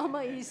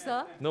 Ama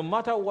İsa no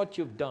matter what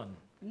you've done,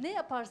 ne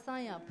yaparsan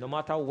yap, no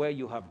matter where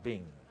you have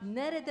been,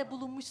 nerede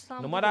bulunmuşsan no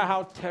bulun, matter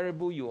how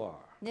terrible you are,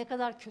 ne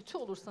kadar kötü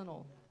olursan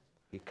ol,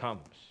 He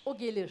comes o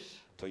gelir.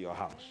 to your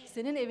house.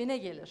 Senin evine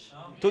gelir.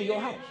 To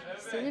your house.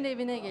 Senin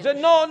evine He gelir.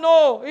 said,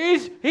 no,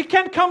 he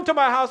can't come to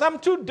my house. I'm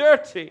too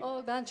dirty.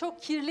 Ben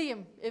çok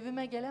kirliyim.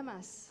 Evime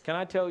gelemez.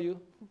 Can I tell you?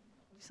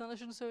 Sana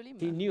şunu söyleyeyim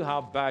He mi? knew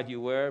how bad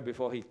you were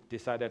before he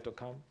decided to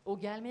come. O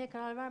gelmeye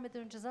karar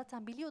vermeden önce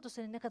zaten biliyordu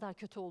senin ne kadar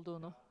kötü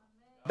olduğunu.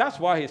 That's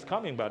why he's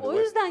coming, by the O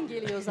way. yüzden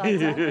geliyor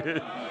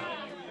zaten.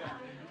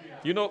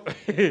 You know,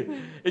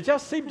 it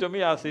just seemed to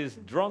me as he's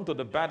drawn to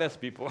the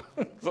baddest people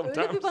Öyle bir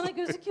sometimes. bana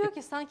gözüküyor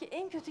ki sanki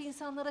en kötü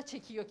insanlara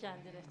çekiyor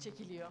kendini.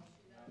 Çekiliyor.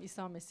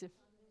 İsa Mesih.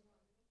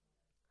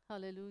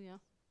 Hallelujah.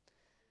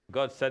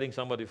 God's setting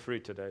somebody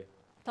free today.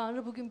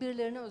 Tanrı bugün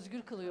birilerini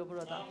özgür kılıyor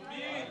burada.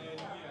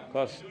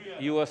 Because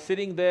you are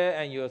sitting there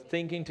and you're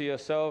thinking to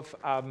yourself,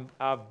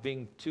 I've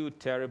been too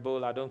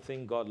terrible. I don't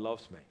think God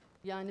loves me.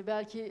 Yani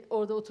belki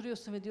orada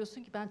oturuyorsun ve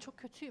diyorsun ki ben çok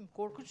kötüyüm.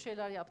 Korkunç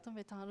şeyler yaptım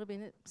ve Tanrı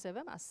beni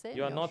sevemez, You are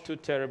sevmiyor. not too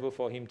terrible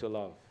for him to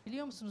love.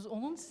 Biliyor musunuz?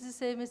 Onun sizi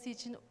sevmesi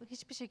için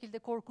hiçbir şekilde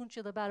korkunç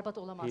ya da berbat He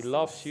olamazsınız.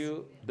 loves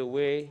you the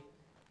way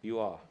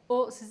you are.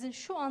 O sizin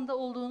şu anda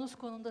olduğunuz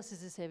konumda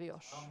sizi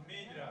seviyor.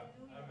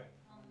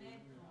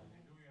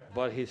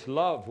 But his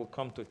love will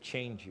come to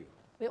change you.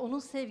 Ve onun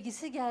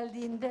sevgisi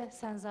geldiğinde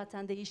sen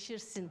zaten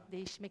değişirsin.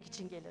 Değişmek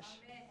için gelir.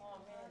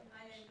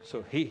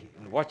 So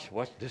watch,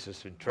 this is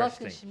Bakın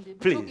interesting. şimdi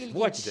bu çok Please,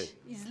 watch ilginç. this.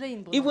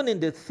 İzleyin bunu. Even in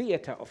the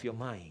theater of your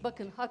mind,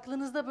 Bakın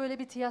aklınızda böyle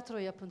bir tiyatro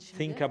yapın şimdi.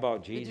 think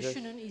about Ve Jesus,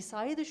 düşünün,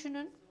 İsa'yı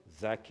düşünün,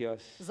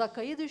 Zacchaeus,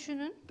 Zakay'ı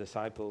düşünün,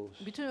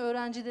 disciples bütün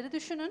öğrencileri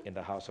düşünün. in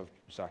the house of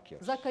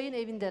Zacchaeus. Zakay'ın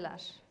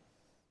evindeler.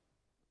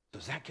 So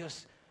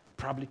Zacchaeus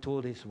probably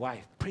told his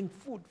wife, bring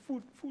food.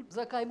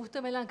 Zakay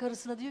muhtemelen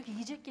karısına diyor ki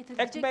yiyecek getir,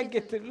 Ekmek yiyecek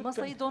getir, getir. lütfen.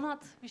 Masayı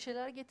donat, bir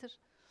şeyler getir.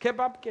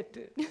 Kebab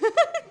getir.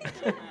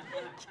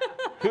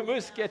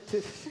 Hummus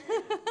getir.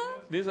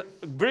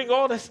 Bring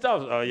all the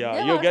stuff. Oh yeah, Ne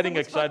you're varsa getting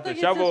mutfakta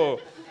excited.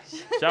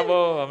 getir.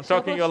 Shabo, I'm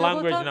talking your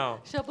language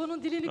now.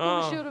 Şabo'nun dilini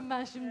konuşuyorum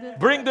ben şimdi.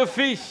 Bring the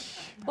fish.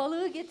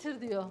 Balığı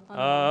getir diyor.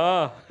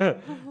 hanım.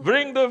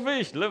 Bring the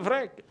fish.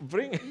 Levrek.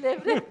 Bring.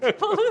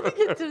 Levrek balığını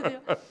getir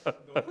diyor.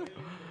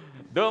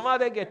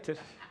 Domate getir.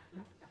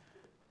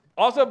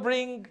 Also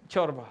bring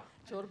çorba.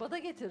 Çorba da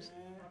getir.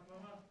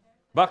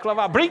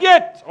 Baklava. Bring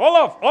it.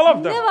 All of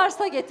Ne them.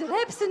 varsa getir,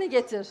 hepsini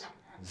getir.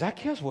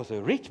 Zacchaeus was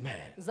a rich man.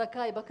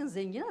 Zakay bakın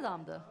zengin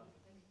adamdı.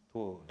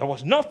 Oh, there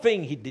was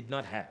nothing he did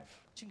not have.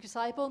 Çünkü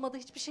sahip olmadığı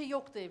hiçbir şey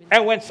yoktu evinde.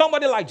 And when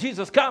somebody like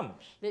Jesus comes,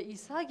 Ve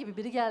İsa gibi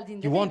biri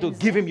geldiğinde you de want to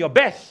evinize, give him your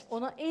best.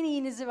 ona en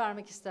iyinizi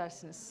vermek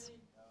istersiniz.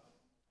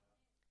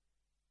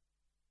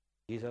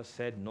 Jesus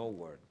said no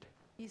word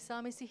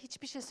İsa Mesih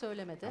hiçbir şey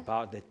söylemedi.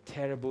 about the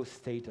terrible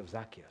state of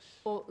Zacchaeus.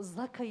 O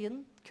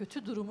Zakay'ın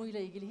kötü durumuyla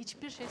ilgili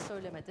hiçbir şey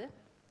söylemedi.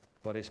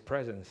 But his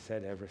presence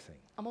said everything.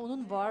 Ama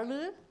onun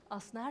varlığı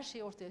aslında her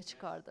şeyi ortaya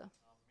çıkardı.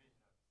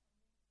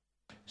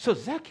 So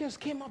Zacchaeus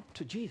came up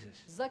to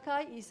Jesus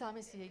Zakay İsa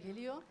Mesih'e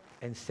geliyor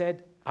and said,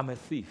 I'm a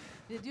thief.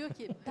 ve diyor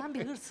ki ben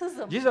bir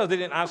hırsızım. Jesus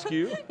didn't ask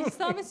you.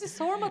 İsa Mesih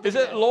sormadı. He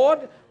said, bile.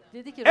 Lord,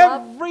 Dedi ki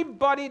Rab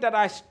everybody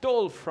that I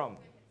stole from,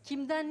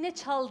 kimden ne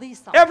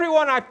çaldıysam,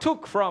 everyone I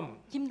took from,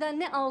 kimden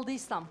ne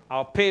aldıysam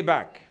I'll pay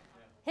back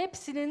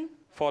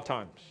hepsinin 4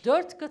 times.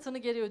 4 katını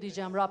geri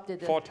ödeyeceğim Rab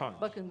dedi. 4 times.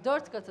 Bakın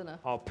 4 katını.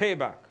 I'll pay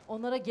back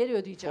Onlara geri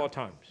ödeyeceğim. 4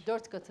 times.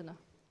 4 katını.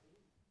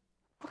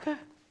 Okay.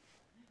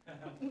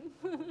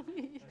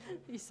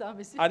 İsa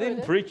Mesih I didn't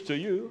böyle. preach to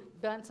you.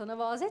 Ben sana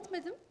vaaz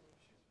etmedim.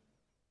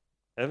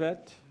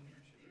 Evet.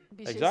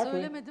 Bir şey Exactly.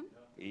 söylemedim.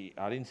 I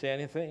didn't say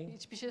anything.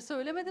 Hiçbir şey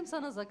söylemedim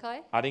sana Zakay.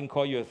 I didn't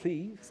call you a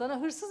thief.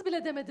 Sana hırsız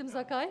bile demedim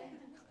Zakay.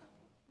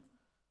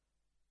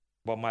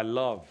 But my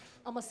love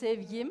Ama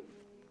sevgim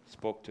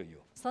spoke to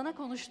you. sana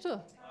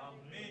konuştu.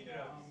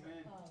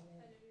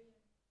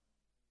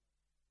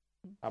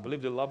 I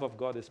believe the love of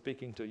God is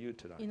speaking to you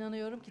today.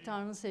 İnanıyorum ki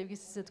Tanrı'nın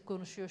sevgisi size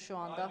konuşuyor şu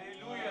anda.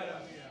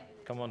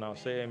 Come on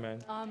now, say amen.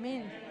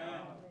 Amin.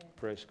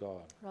 Praise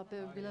God. Rabbe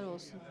övgüler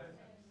olsun.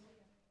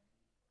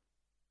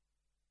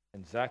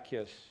 And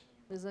Zacchaeus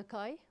Ve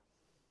Zakay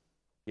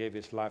gave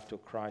his life to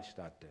Christ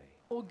that day.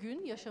 o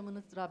gün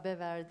yaşamını Rabbe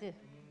verdi.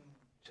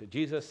 So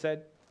Jesus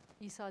said,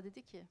 İsa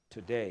dedi ki,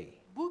 today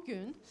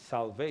bugün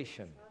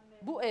salvation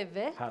bu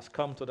eve has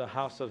come to the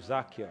house of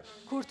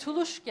Zacchaeus.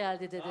 kurtuluş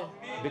geldi dedi.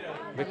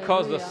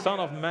 Because the Hallelujah. Son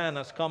of Man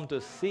has come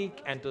to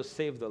seek and to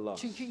save the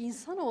lost. Çünkü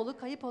insanoğlu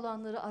kayıp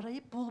olanları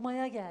arayıp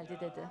bulmaya geldi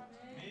dedi.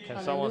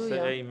 Can someone say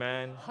Hallelujah.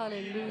 amen?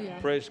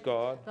 Hallelujah. Praise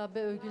God. Rabbe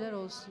övgüler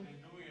olsun.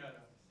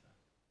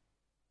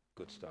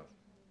 Good stuff.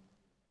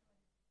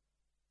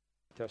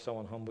 Tell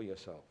someone, humble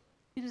yourself.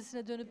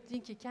 Birisine dönüp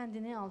deyin ki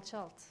kendini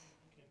alçalt.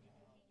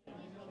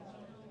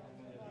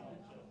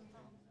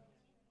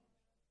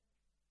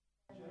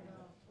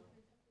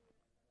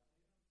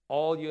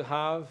 All you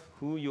have,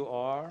 who you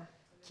are,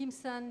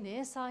 Kimsen,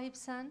 neye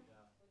sahipsen,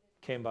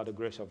 came by the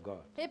grace of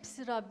God.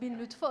 hepsi Rabbin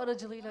lütfu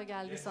aracılığıyla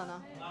geldi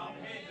sana.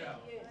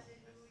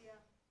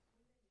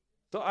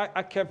 So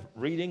I kept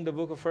reading the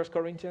book of 1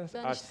 Corinthians.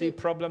 Ben I işte- see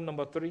problem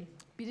number 3,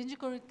 1.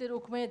 Korintileri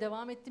okumaya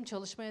devam ettim,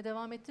 çalışmaya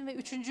devam ettim ve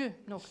 3.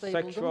 noktayı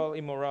buldum. sexual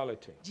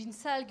immorality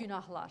Cinsel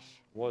günahlar.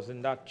 was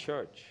in that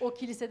church. O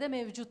kilisede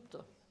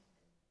mevcuttu.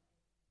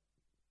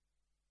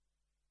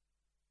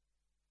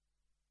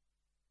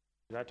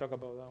 Did I talk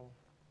about that one?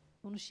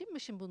 Konuşayım mı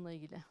şimdi bununla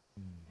ilgili?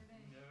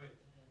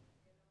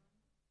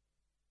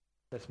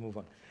 Let's move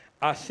on.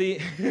 I see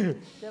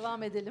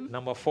Devam edelim.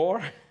 number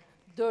 4,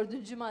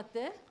 4.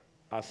 madde,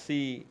 I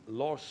see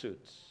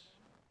lawsuits.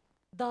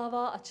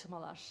 dava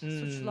açmalar,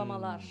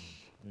 suçlamalar.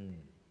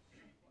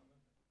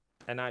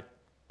 And I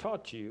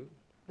taught you,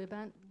 Ve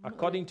ben bunu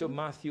according to öğrettim.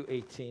 Matthew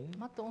 18,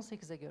 Madde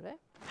 18'e göre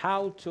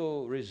how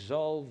to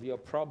resolve your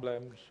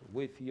problems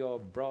with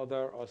your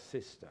brother or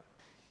sister.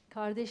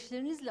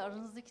 kardeşlerinizle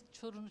aranızdaki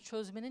sorunu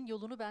çözmenin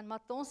yolunu ben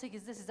madde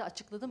 18'de size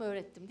açıkladım,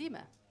 öğrettim değil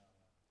mi?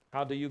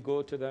 How do you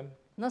go to them?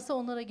 Nasıl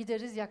onlara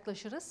gideriz,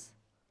 yaklaşırız?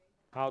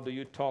 How do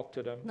you talk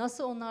to them?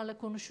 Nasıl onlarla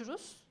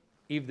konuşuruz?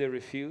 If they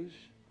refuse,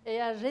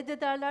 Eğer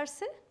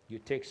reddederlerse you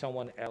take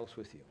someone else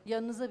with you.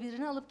 yanınıza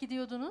birini alıp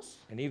gidiyordunuz.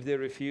 And if they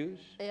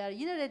refuse, Eğer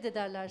yine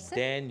reddederlerse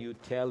then you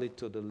tell it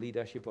to the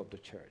leadership of the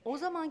church. o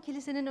zaman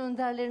kilisenin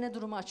önderlerine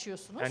durumu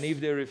açıyorsunuz. And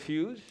if they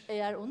refuse,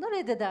 Eğer onu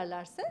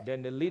reddederlerse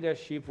then the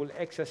leadership will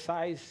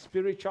exercise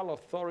spiritual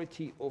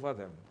authority over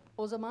them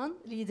o zaman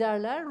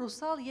liderler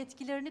ruhsal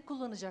yetkilerini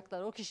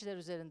kullanacaklar o kişiler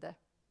üzerinde.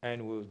 and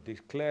will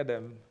declare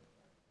them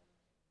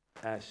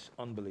as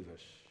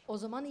unbelievers. O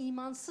zaman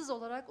imansız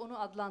olarak onu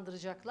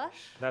adlandıracaklar.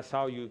 That's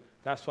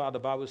why the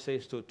Bible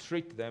says to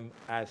treat them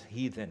as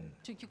heathen.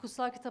 Çünkü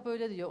kutsal kitap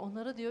öyle diyor.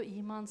 Onlara diyor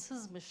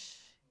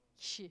imansızmış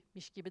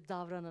kişiymiş gibi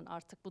davranın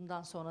artık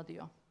bundan sonra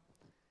diyor.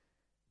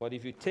 But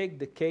if you take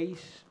the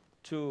case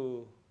to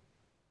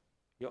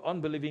your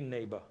unbelieving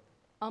neighbor,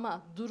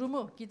 Ama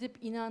durumu gidip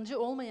inancı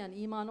olmayan,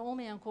 imanı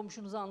olmayan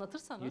komşunuza you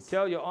anlatırsanız,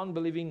 tell your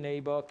unbelieving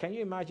neighbor, can you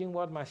imagine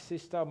what my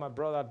sister, my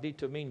brother did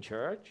to me in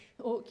church?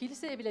 o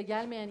kiliseye bile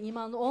gelmeyen,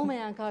 imanlı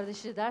olmayan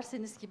kardeşi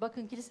derseniz ki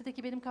bakın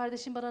kilisedeki benim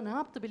kardeşim bana ne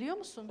yaptı biliyor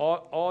musun?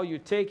 Or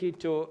you take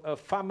it to a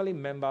family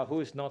member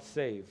who is not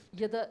saved.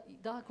 Ya da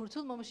daha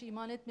kurtulmamış,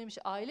 iman etmemiş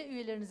aile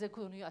üyelerinize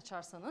konuyu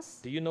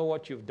açarsanız, Do you know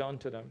what you've done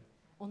to them?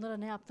 onlara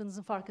ne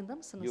yaptığınızın farkında You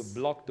mısınız?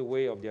 blocked the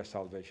way of their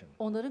salvation.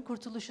 Onların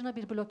kurtuluşuna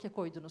bir bloke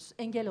koydunuz,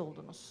 engel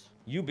oldunuz.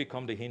 You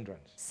become the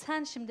hindrance.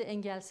 Sen şimdi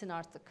engelsin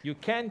artık. You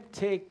can't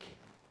take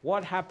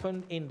what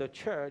happened in the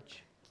church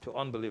to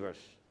unbelievers.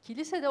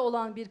 Kilisede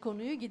olan bir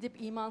konuyu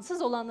gidip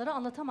imansız olanlara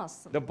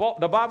anlatamazsın.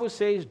 The Bible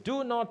says,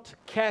 do not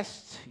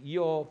cast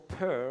your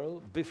pearl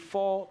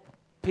before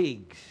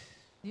pigs.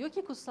 Diyor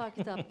ki kutsal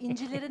kitap,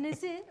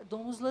 incilerinizi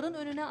domuzların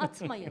önüne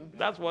atmayın.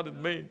 That's what it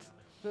means.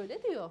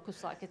 Böyle diyor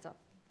kutsal kitap.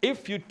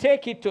 If you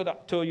take it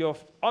to your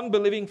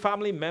unbelieving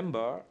family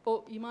member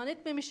O iman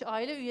etmemiş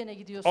aile üyene or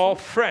gidiyorsun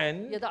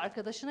friend, ya da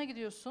arkadaşına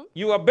gidiyorsun.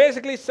 you are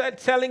basically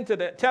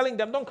telling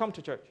them, don't come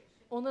to church.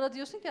 Onlara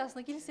diyorsun ki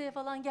aslında kiliseye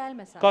falan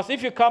gelme sen. Because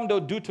if you come,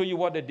 they'll do to you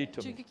what they did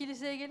to me. Çünkü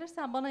kiliseye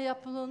gelirsen bana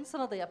yapılanı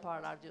sana da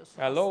yaparlar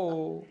diyorsun Hello.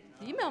 aslında.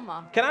 Değil mi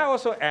ama? Can I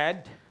also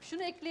add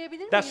Şunu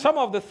ekleyebilir that miyim? some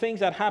of the things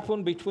that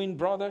happen between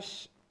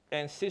brothers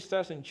and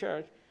sisters in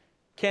church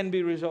can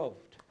be resolved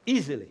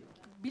easily?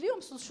 Biliyor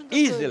musunuz şunu da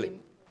Easily.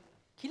 söyleyeyim.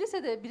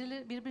 Kilisede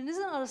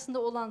birbirinizin arasında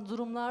olan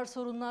durumlar,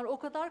 sorunlar o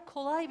kadar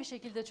kolay bir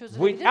şekilde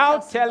çözülebilir ki Without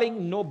aslında.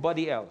 telling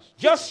nobody else.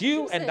 Just you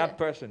and kimseye. that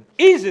person.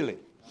 Easily.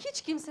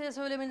 Hiç kimseye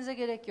söylemenize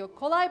gerek yok.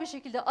 Kolay bir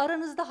şekilde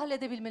aranızda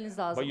halledebilmeniz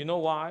lazım. But you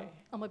know why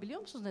Ama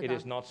biliyor musunuz it neden?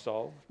 is not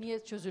solved?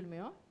 Niye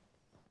çözülmüyor?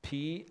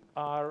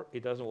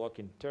 It doesn't work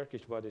in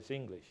Turkish, but it's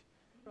English.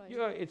 Pride.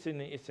 Yeah, it's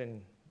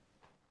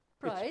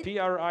Pride.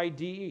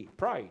 P-R-I-D-E,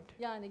 pride.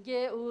 Yani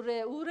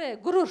G-U-R-U-R,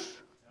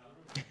 gurur.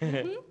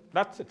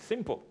 That's it,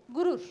 simple.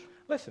 Gurur.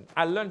 Listen,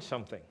 I learned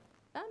something.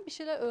 Ben bir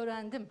şeyler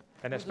öğrendim.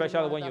 And bu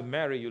especially when you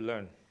durumlarda. marry, you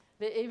learn.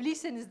 Ve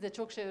evliyseniz de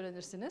çok şey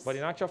öğrenirsiniz. But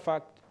in actual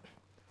fact,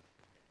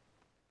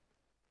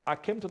 I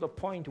came to the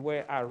point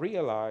where I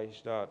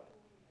realized that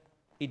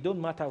it don't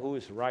matter who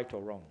is right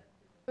or wrong.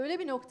 Öyle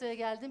bir noktaya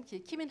geldim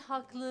ki kimin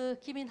haklı,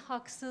 kimin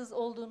haksız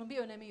olduğunun bir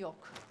önemi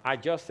yok.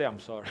 I just say I'm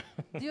sorry,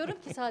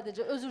 Diyorum ki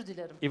sadece özür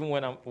dilerim. even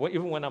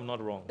when I'm not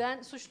wrong.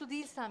 Ben suçlu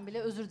değilsem bile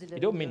özür dilerim.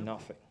 It don't mean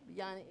diyorum. nothing.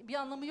 Yani bir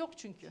anlamı yok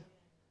çünkü.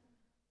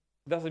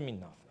 It doesn't mean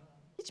nothing.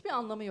 Hiçbir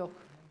anlamı yok.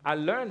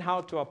 I learned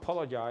how to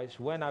apologize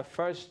when I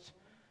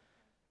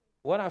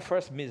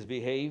first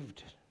misbehaved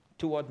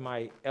toward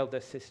my elder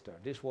sister.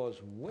 This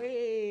was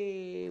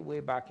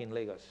way back in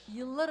Lagos.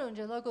 Yıllar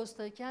önce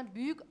Lagos'tayken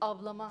büyük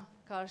ablama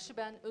karşı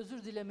ben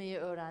özür dilemeyi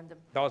öğrendim.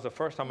 That was the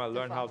first time I İlk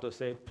learned defa. how to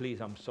say,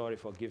 please, I'm sorry,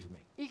 forgive me.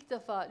 İlk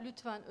defa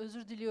lütfen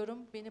özür diliyorum,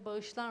 beni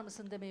bağışlar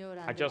mısın demeyi I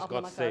öğrendim just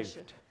ablama got karşı.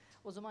 saved.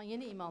 O zaman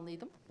yeni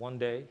imanlıydım. One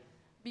day,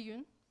 Bir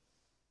gün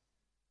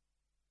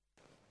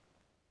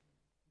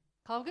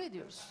kavga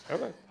ediyoruz.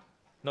 okay.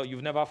 No,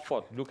 you've never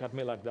fought. Look at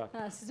me like that.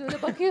 Ha, siz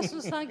öyle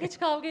bakıyorsunuz sanki hiç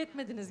kavga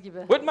etmediniz gibi.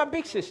 With my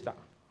big sister.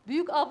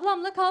 Büyük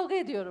ablamla kavga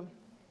ediyorum.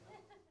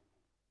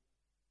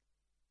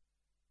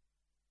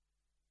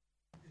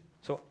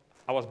 So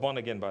I was born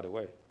again, by the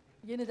way.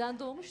 Yeniden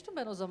doğmuştum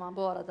ben o zaman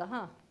bu arada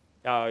ha.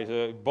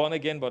 Born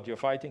again, but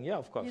you're fighting? Yeah,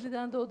 of course.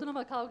 Yeniden doğdun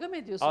ama kavga mı I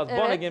ediyorsun? was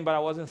born again, but I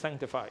wasn't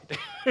sanctified.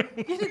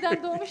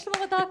 Yeniden doğmuştum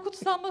ama daha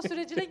kutsanma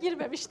sürecine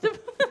girmemiştim.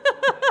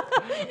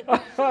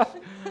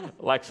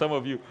 Like some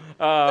of you.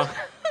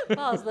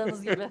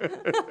 Bazılarınız gibi.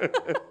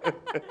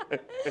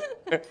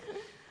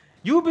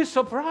 You'll be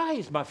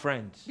surprised, my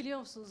friends. Biliyor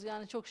musunuz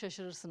yani çok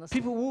şaşırırsınız.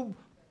 People who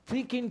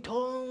speak in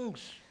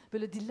tongues,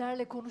 Böyle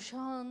dillerle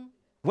konuşan,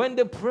 when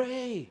they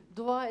pray,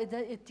 dua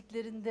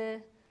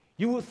ettiklerinde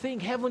you will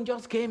think heaven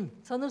just came.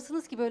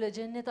 sanırsınız ki böyle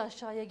cennet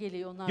aşağıya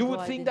geliyor onlar You dua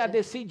would think that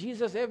edince. they see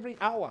Jesus every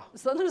hour.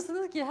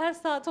 Sanırsınız ki her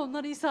saat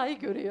onlar İsa'yı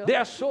görüyor. They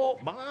are so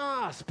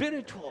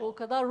spiritual O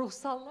kadar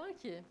ruhsallar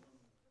ki.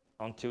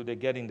 until they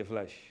get in the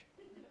flesh.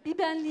 Bir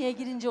benliğe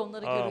girince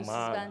onları görün siz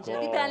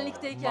bence. Bir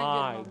benlikteyken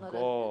görün My onları.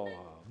 God,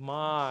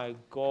 my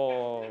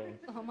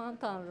God. Aman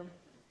Tanrım.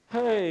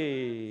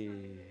 Hey.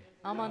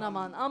 Aman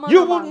aman aman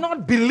You will aman.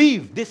 not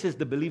believe this is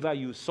the believer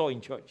you saw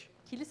in church.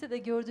 Kilisede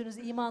gördüğünüz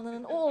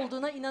imanının o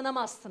olduğuna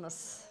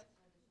inanamazsınız.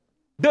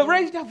 They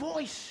raise their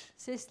voice.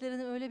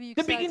 Seslerini öyle bir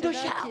They begin to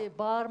yükseltirler ki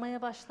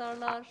bağırmaya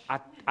başlarlar.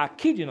 I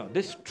kid you not,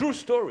 this true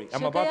story. I'm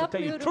Şaka about to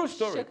tell you yapmıyorum, true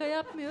story. şaka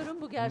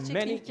yapmıyorum. Bu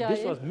gerçek This hikaye.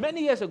 was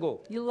many years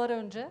ago. Yıllar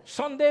önce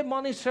Sunday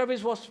morning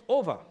service was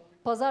over.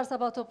 pazar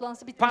sabah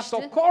toplantısı bitmişti.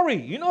 Pastor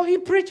Corey, you know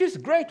he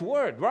preaches great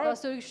word, right?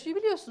 Pastör Güçlü'yü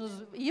biliyorsunuz,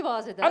 iyi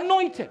vaaz eder.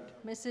 Anointed.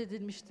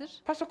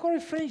 Mesedilmiştir. Pastor Corey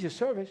finished the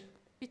service.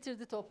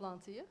 Bitirdi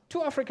toplantıyı.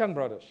 Two African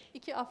brothers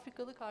İki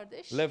Afrikalı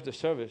kardeş left the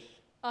service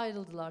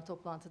ayrıldılar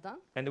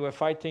toplantıdan. and they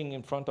were fighting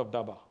in front of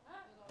Daba.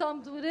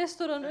 Tam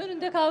restoranın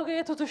önünde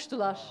kavgaya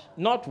tutuştular.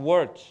 Not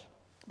words.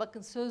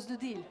 Bakın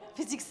sözlü değil,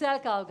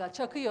 fiziksel kavga,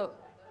 çakıyor.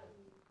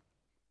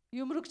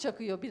 Yumruk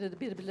çakıyor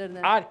birbirlerine.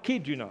 I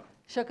kid you not.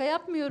 Şaka We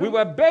yapmıyorum,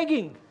 were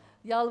begging.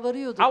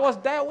 yalvarıyordum. I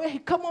was there.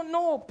 Hey, come on,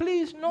 no,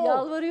 please, no.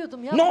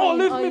 Yalvarıyordum, No, yapmayın,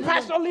 leave me, ayrılın.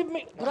 Pastor, leave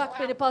me. Bırak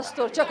beni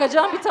pastör,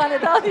 çakacağım bir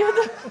tane daha diyordu.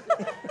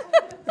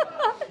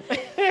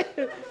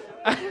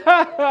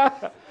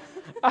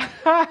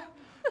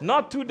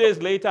 Not 2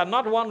 days later,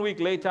 not 1 week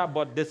later,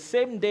 but the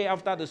same day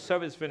after the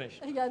service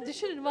finished. Yani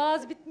düşünün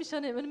vaaz bitmiş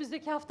hani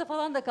önümüzdeki hafta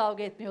falan da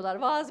kavga etmiyorlar.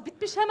 Vaaz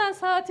bitmiş hemen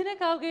saatine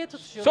kavgaya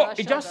tutuşuyorlar So it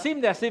aşağıda. just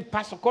seemed as if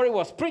Pastor Corey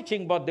was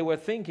preaching, but they were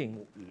thinking,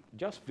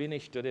 just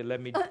finish today.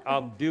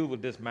 I'll deal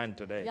with this man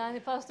today. Yani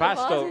pastör vaaz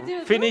Pastor,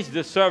 ediyordu. finish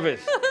the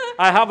service.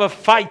 I have a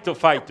fight to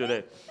fight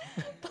today.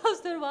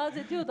 Pastör vaaz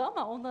ediyordu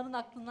ama onların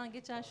aklından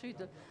geçen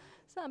şuydu.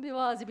 Sen bir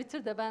vaazı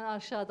bitir de ben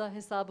aşağıda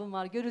hesabım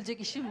var,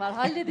 görülecek işim var,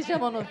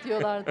 halledeceğim onu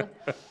diyorlardı.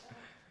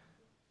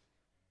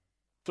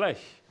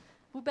 Flesh,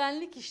 Bu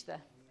benlik işte.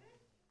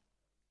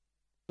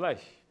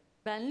 flesh.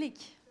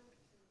 Benlik.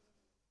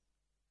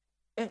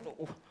 And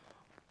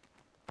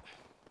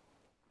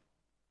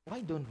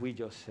why don't we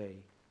just say,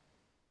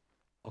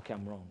 okay,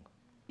 I'm wrong.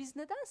 Biz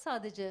neden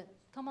sadece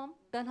tamam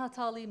ben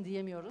hatalıyım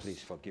diyemiyoruz?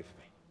 Please forgive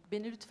me.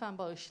 Beni lütfen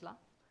bağışla.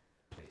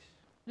 Please.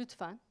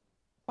 Lütfen.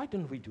 Why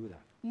don't we do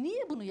that?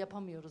 Niye bunu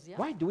yapamıyoruz ya?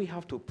 Why do we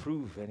have to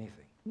prove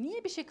anything?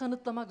 Niye bir şey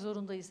kanıtlamak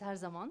zorundayız her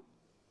zaman?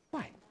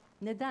 Why?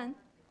 Neden?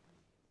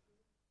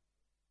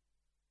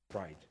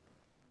 Pride.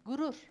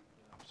 Gurur,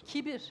 Absolutely.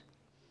 kibir.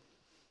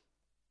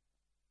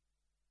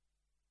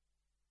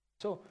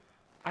 So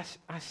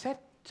I said,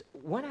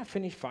 when I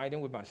finished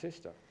fighting with my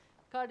sister,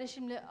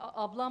 Kardeşimle,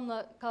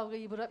 ablamla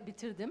kavgayı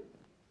bitirdim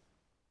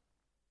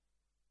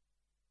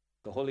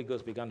the Holy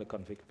Ghost began to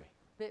convict me.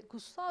 ve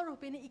kutsal ruh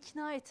beni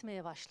ikna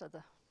etmeye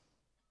başladı.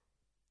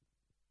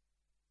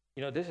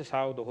 You know, this is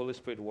how the Holy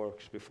Spirit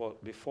works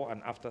before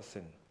and after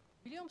sin.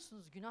 Biliyor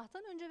musunuz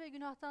günahtan önce ve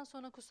günahtan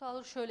sonra kutsal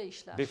ruh şöyle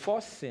işler.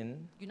 Before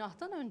sin,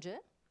 Günahtan önce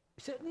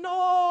he said,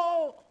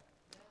 no,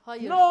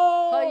 hayır,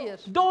 no,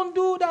 hayır, don't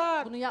do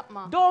that. bunu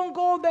yapma, Don't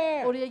go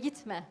there. oraya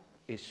gitme.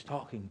 He's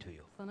talking to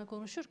you. Sana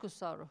konuşur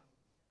kutsal ruh.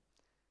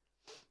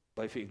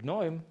 But if you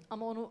ignore him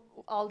Ama onu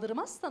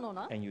aldırmazsan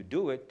ona and you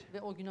do it,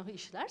 ve o günahı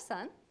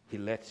işlersen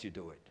he lets you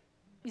do it.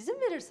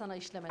 izin verir sana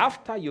işlemene.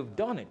 After you've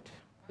done it,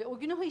 Ve o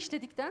günahı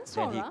işledikten then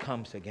sonra he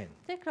comes again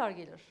tekrar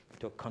gelir.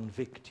 to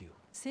convict you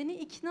Seni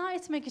ikna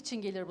etmek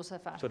için gelir bu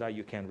sefer. so that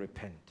you can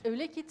repent.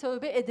 Öyle ki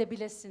tövbe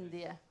edebilesin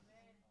diye.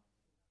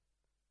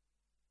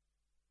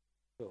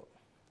 So,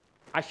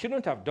 I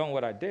shouldn't have done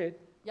what I did,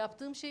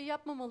 Yaptığım şeyi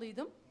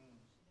yapmamalıydım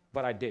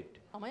but I did.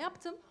 ama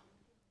yaptım.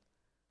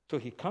 So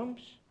he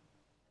comes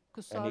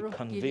Kutsal and he ruh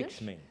convicts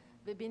gelir me,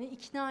 ve beni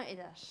ikna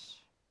eder.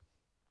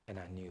 and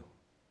I knew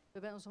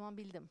Ve ben o zaman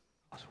bildim.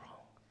 I was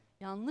wrong.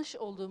 Yanlış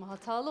olduğumu,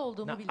 hatalı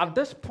olduğumu Now, bildim. at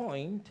this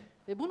point,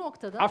 Ve bu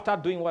noktada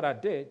after doing what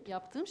I did,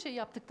 yaptığım şeyi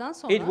yaptıktan it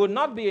sonra would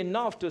not be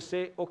enough to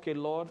say, okay,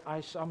 Lord,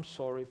 I'm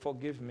sorry,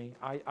 forgive me.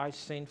 I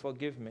sinned,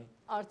 forgive me.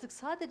 artık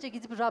sadece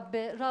gidip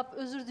Rab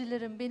özür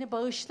dilerim, beni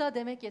bağışla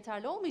demek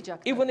yeterli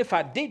olmayacak. Even if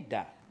I did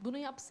that, Bunu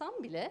yapsam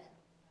bile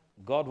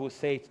God will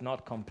say it's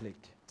not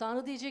complete.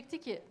 Tanrı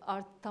diyecekti ki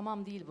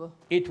tamam değil bu.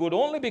 It would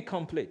only be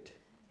complete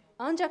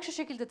Ancak şu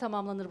şekilde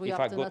tamamlanır bu if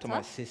I yaptığın go to my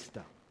hata.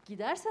 sister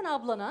Gidersen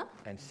ablana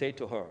and say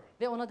to her,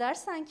 ve ona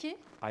dersen ki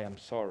I am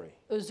sorry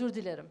özür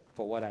dilerim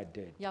for what I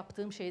did.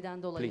 yaptığım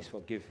şeyden dolayı. Please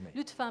forgive me.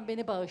 Lütfen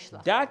beni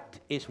bağışla. That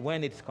is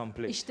when it's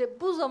complete.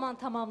 İşte bu zaman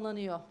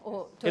tamamlanıyor o A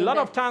lot tövbe.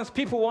 of times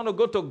people want to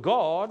go to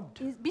God.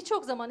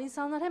 Birçok zaman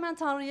insanlar hemen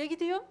Tanrı'ya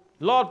gidiyor.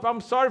 Lord,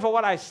 I'm sorry for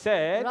what I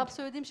said. Rab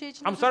söylediğim şey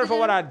için I'm özür sorry for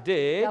dilerim. what I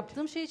did.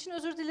 Yaptığım şey için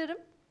özür dilerim.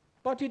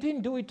 But you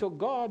didn't do it to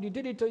God. You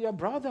did it to your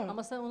brother.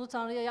 Ama sen onu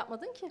Tanrı'ya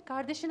yapmadın ki.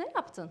 Kardeşine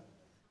yaptın.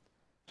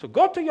 So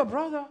go to your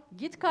brother.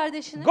 Git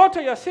kardeşine. Go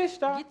to your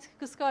sister Git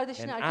kız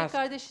kardeşine, and erkek ask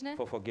kardeşine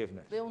for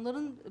forgiveness. ve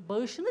onların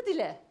bağışını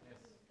dile.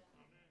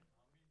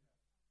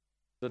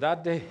 So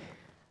that day,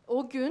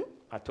 O gün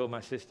I told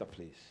my sister,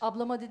 please,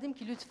 ablama dedim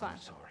ki lütfen I'm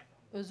sorry.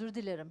 özür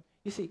dilerim.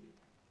 You see, I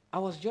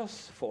was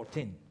just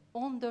 14.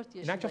 14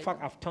 In actual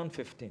fact, yaşındaydım. I've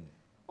turned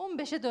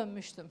 15, 15'e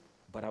dönmüştüm.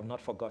 but I've not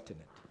forgotten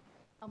it.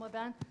 Ama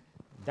ben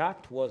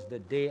That was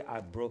the day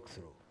I broke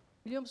through.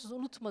 biliyor musunuz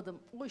unutmadım.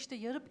 O işte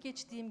yarıp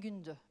geçtiğim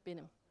gündü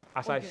benim.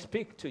 As O I gün.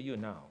 speak to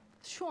you now,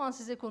 Şu an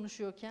size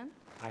konuşuyorken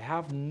I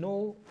have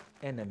no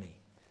enemy,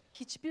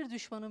 hiçbir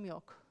düşmanım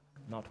yok.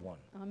 not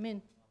one.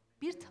 Amin.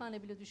 Bir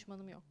tane bile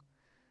düşmanım yok.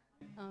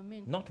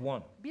 Amin. Not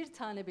one. Bir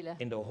tane bile.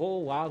 In the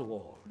whole wide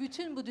world,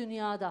 Bütün bu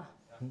dünyada.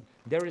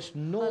 there is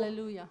no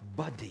Hallelujah.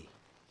 body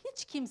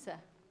Hiç kimse,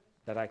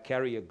 that I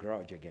carry a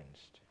grudge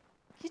against.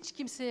 hiç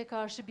kimseye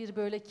karşı bir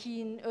böyle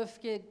kin,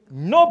 öfke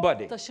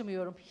Nobody,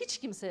 taşımıyorum. Hiç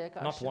kimseye not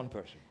karşı. one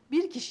person.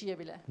 Bir kişiye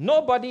bile.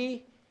 Nobody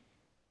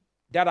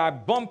that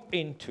I bump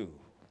into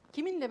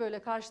Kiminle böyle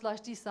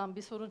karşılaştıysam,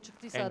 bir sorun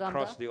çıktıysa and aramda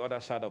cross the other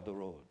side of the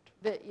road.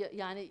 ve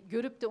yani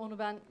görüp de onu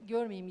ben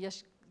görmeyeyim,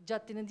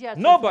 caddenin diğer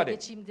tarafına Nobody.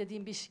 geçeyim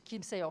dediğim bir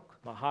kimse yok.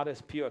 My heart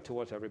is pure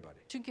towards everybody.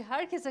 Çünkü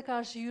herkese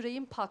karşı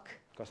yüreğim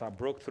pak. Because I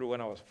broke through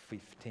when I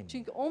was 15.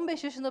 Çünkü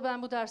 15 yaşında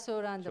ben bu dersi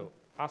öğrendim. So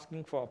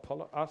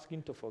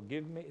asking to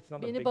forgive me, it's not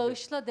a big Beni deal.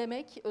 bağışla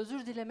demek,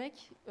 özür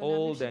dilemek önemli bir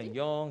Old şey and değil.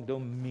 young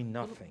don't mean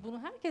nothing. Bunu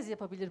herkes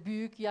yapabilir.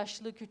 Büyük,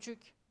 yaşlı,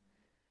 küçük.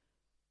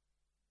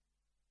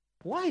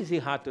 Why is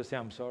it hard to say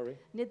I'm sorry?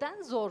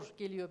 Neden zor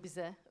geliyor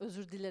bize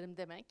özür dilerim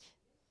demek?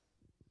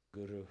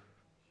 Guru.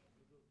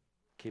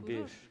 Kibir.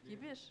 Gurur,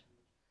 kibir.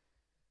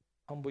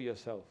 Humble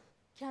yourself.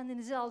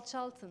 Kendinizi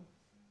alçaltın.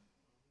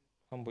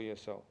 Humble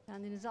yourself.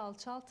 Kendinizi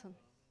alçaltın.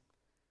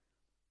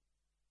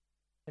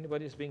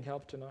 Anybody is being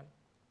helped tonight?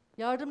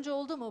 Yardımcı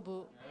oldu mu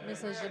bu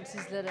mesajım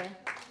sizlere?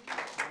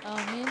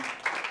 Amin.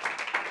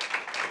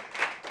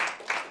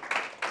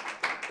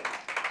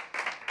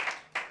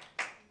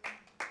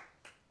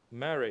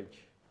 Marriage.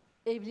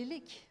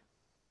 Evlilik.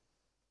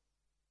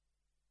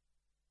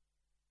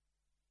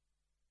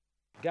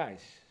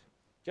 Guys,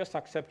 just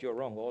accept you're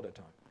wrong all the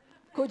time.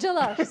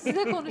 Kocalar,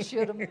 size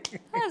konuşuyorum.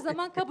 Her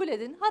zaman kabul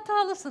edin.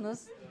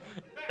 Hatalısınız.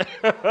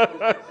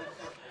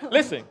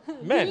 Listen,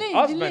 men, Dinleyin,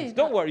 husbands, dinleyin.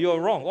 don't worry, you're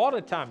wrong all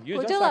the time. You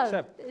just Kocalar,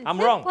 accept. I'm hep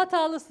wrong.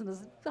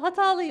 hatalısınız.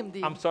 Hatalıyım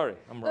deyin. I'm sorry,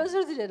 I'm wrong.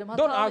 Özür dilerim, Don't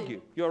hatalıyım. argue,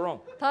 you're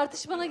wrong.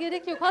 Tartışmana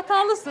gerek yok.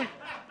 Hatalısın.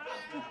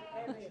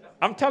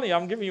 I'm telling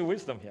you, I'm giving you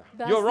wisdom here.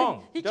 Ben You're size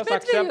wrong. Just hikmet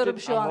accept veriyorum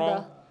it. şu I'm anda.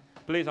 wrong.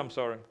 Please, I'm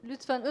sorry.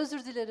 Lütfen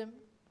özür dilerim.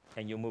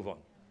 And you move on.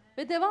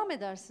 Ve devam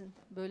edersin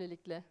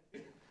böylelikle.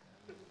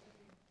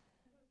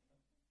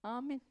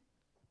 Amin.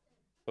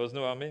 There's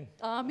no amen.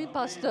 Amin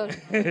pastör.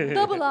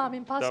 Double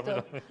amin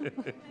pastör.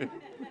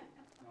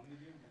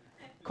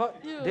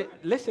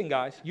 Listen,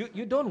 guys,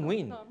 you don't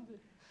win.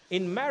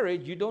 In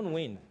marriage, you don't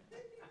win.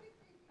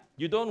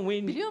 You don't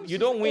win. Biliyor You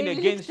musunuz? don't win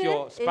against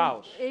your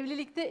spouse.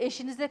 Evlilikte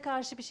eşinize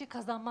karşı bir şey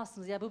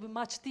kazanmazsınız. Ya bu bir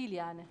maç değil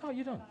yani. No,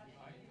 you don't.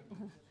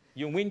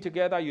 You win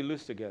together, you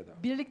lose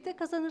together. Birlikte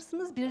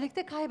kazanırsınız,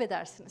 birlikte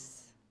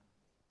kaybedersiniz.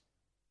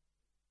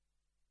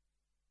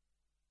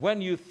 When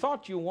you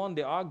thought you won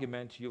the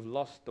argument, you've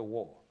lost the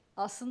war.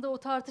 Aslında o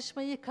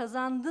tartışmayı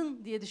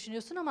kazandın diye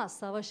düşünüyorsun ama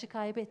savaşı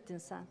kaybettin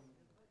sen.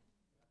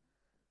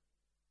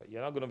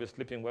 You're not going to be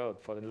sleeping well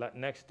for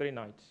the next 3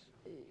 nights.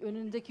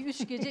 Önündeki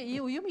 3 gece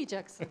iyi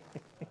uyumayacaksın.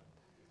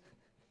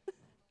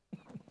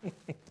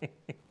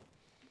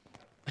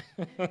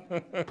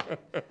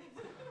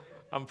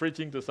 I'm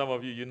preaching to some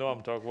of you. You know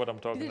what I'm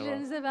talking about.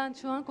 Birilerinize ben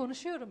şu an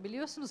konuşuyorum.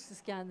 Biliyorsunuz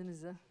siz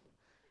kendinizi.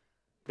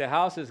 The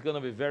house is going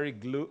to be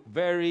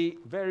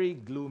very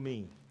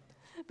gloomy.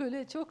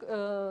 Böyle çok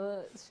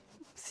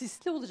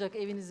sisli olacak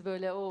eviniz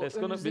böyle o There's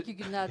gonna önümüzdeki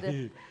be-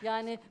 günlerde.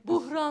 Yani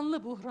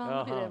buhranlı bir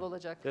Aha. ev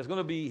olacak. There's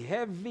going to be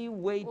heavy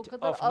O weight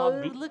kadar of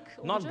ağırlık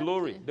not olacak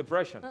glory, ki.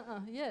 depression.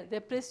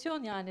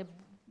 Depresyon yani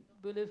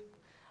böyle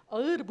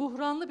ağır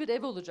buhranlı bir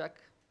ev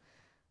olacak.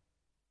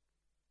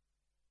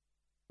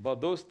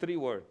 But those 3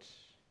 words,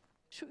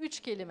 Şu 3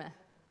 kelime.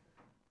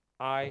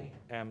 I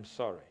am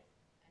sorry.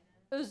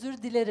 özür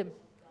dilerim.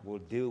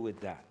 will deal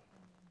with that.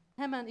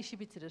 Hemen işi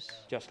bitirir.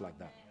 Just like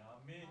that.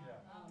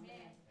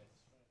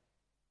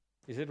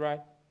 Is it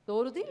right?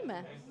 Doğru değil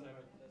mi?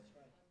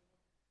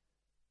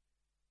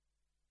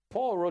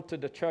 Paul wrote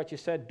to the church, he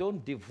said,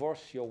 don't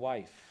divorce your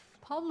wife.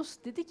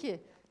 Pavlus dedi ki,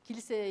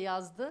 kiliseye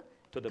yazdı.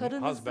 To the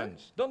Karınızı,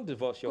 husbands, don't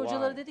divorce your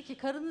kocaları wives. dedi ki,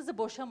 karınızı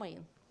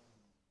boşamayın.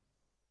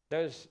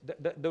 There's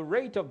the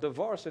rate of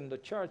divorce in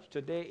the church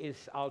today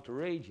is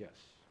outrageous.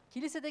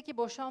 Kilisedeki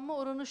boşanma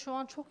oranı şu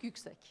an çok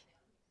yüksek.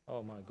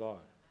 Oh my God.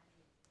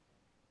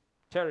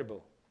 Terrible.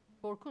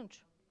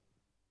 Korkunç.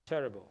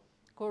 Terrible.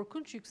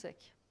 Korkunç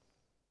yüksek.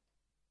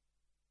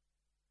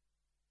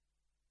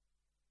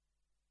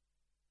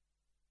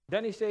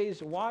 Then he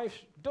says, wives,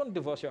 don't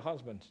divorce your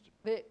husbands.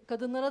 Ve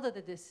kadınlara da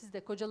dedi, siz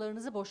de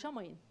kocalarınızı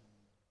boşamayın.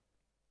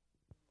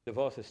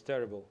 Divorce is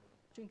terrible.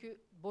 Çünkü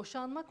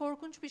boşanma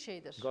korkunç bir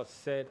şeydir. God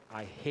said,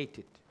 I hate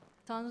it.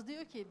 Tanrı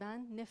diyor ki,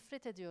 ben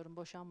nefret ediyorum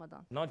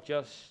boşanmadan. Not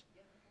just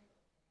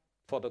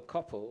for the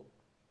couple,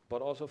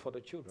 but also for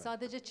the children.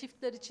 Sadece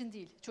çiftler için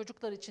değil,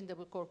 çocuklar için de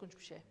bu korkunç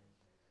bir şey.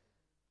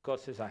 God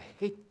says, I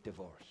hate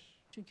divorce.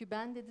 Çünkü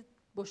ben dedi,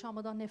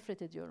 boşanmadan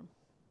nefret ediyorum.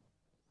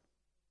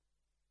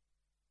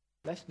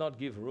 Let's not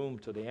give room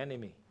to the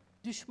enemy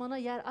Düşmana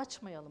yer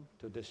açmayalım,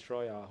 to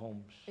destroy our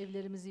homes.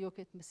 evlerimizi yok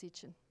etmesi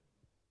için.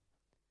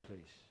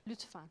 Please.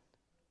 Lütfen.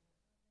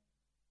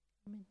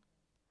 Amin.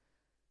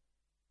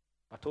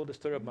 I told the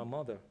story of my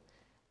mother.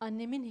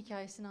 Annemin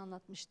hikayesini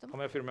anlatmıştım. How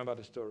many of you remember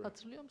the story?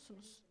 Hatırlıyor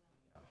musunuz?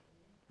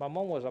 My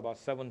mom was about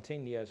 17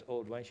 years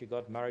old when she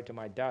got married to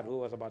my dad,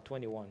 who was about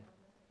 21.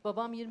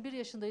 Babam 21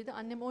 yaşındaydı,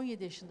 annem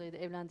 17 yaşındaydı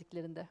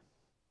evlendiklerinde.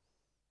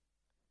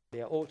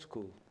 They are old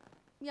school.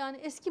 Yani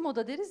eski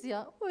moda deriz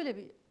ya, öyle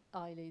bir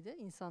aileydi,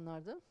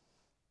 insanlardı.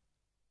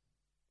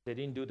 They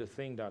didn't do the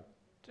thing that,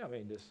 I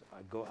mean, this,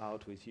 I go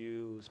out with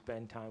you,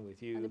 spend time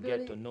with you, Hani böyle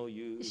get to know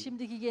you.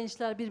 Şimdiki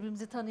gençler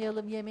birbirimizi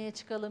tanıyalım, yemeğe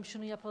çıkalım,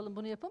 şunu yapalım,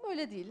 bunu yapalım,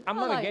 öyle değil. I'm not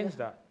Alaylı. against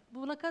that.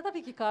 Buna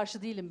tabii ki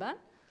karşı değilim ben.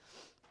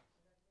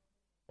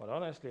 But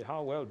honestly,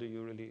 how well do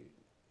you really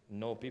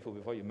know people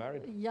before you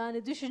marry them?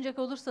 Yani düşünecek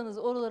olursanız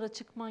oralara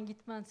çıkman,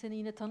 gitmen, seni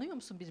yine tanıyor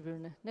musun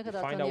birbirini? Ne You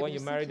kadar find out when you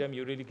tanıyabilirsin marry ki? them,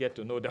 you really get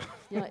to know them.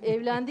 Ya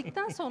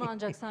evlendikten sonra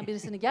ancak sen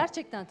birisini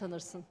gerçekten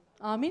tanırsın.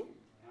 Amin.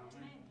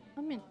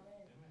 Amin.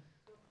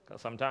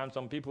 'Cause sometimes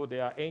some people,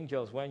 they are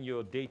angels when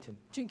you're dating.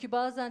 Çünkü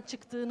bazen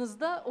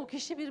çıktığınızda o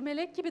kişi bir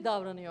melek gibi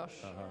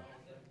davranıyor.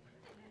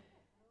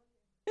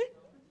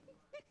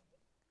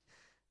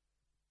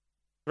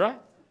 Right?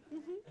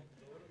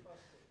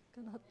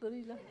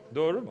 Kanatlarıyla.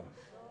 Doğru mu?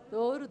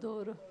 Doğru,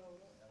 doğru.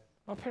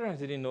 My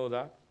parents didn't know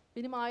that,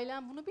 Benim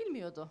ailem bunu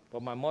bilmiyordu.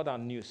 but my mother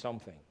knew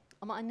something.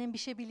 Ama annem bir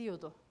şey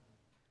biliyordu.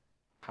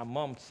 Her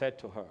mom said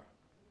to her,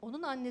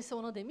 Onun annesi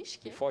ona demiş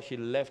ki, before she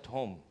left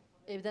home,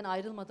 evden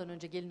ayrılmadan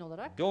önce gelin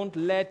olarak, don't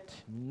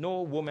let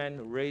no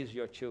woman raise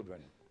your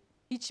children.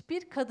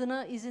 hiçbir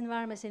kadına izin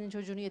verme senin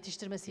çocuğunu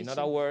yetiştirmesi In için.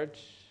 other words,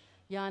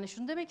 Yani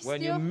şunu demek when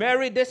you istiyor,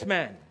 marry this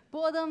man,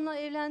 bu adamla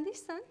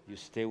evlendiysen, you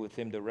stay with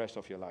him the rest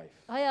of your life.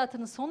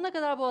 hayatının sonuna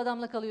kadar bu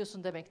adamla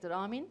kalıyorsun demektir.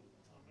 Amin.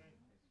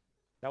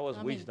 That was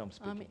Amin. wisdom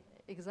speaking. Amin.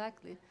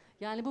 Exactly.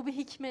 Yani bu bir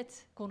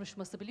hikmet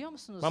konuşması, biliyor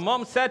musunuz? My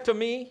mom said to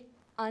me,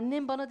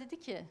 Annem bana dedi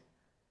ki,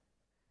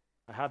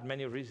 I had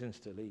many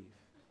reasons to leave,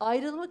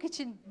 ayrılmak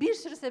için bir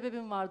sürü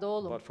sebebim vardı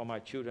oğlum. but for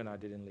my children,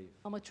 I didn't leave.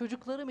 Ama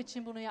çocuklarım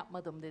için bunu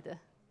yapmadım dedi.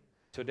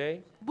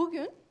 Today,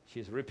 Bugün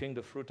she's reaping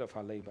the fruit of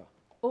her labor.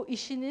 o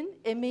işinin,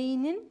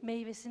 emeğinin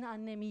meyvesini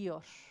annem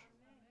yiyor.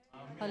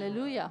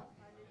 Haleluya.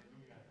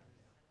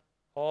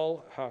 All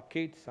her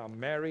kids are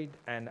married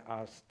and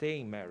are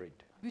staying married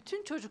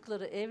Bütün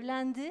çocukları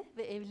evlendi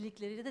ve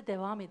evlilikleriyle de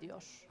devam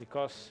ediyor.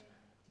 because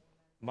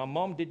my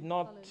mom did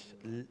not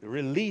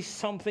release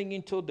something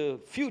into the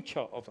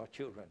future of her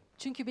children.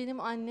 Çünkü benim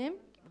annem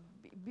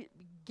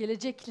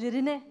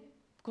geleceklerine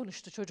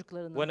konuştu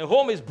çocuklarının. When a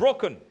home is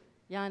broken,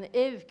 Yani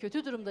ev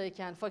kötü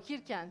durumdayken,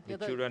 fakirken the ya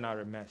da children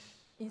are a mess.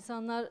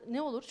 insanlar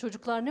ne olur?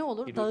 Çocuklar ne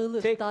olur? It will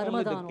Dağılır, take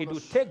darmadağın it will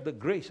olur. take the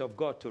grace of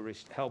God to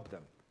help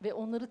them. Ve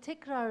onları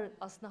tekrar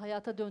aslında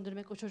hayata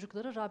döndürmek, o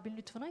çocuklara Rabbin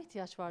lütfuna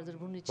ihtiyaç vardır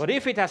bunun için. But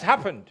if it has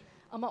happened,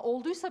 Ama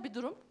olduysa bir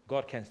durum,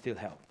 God can still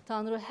help.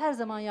 Tanrı her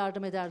zaman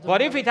yardım eder But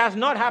durumlara. if it has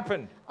not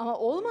happened, Ama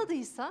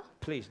olmadıysa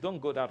please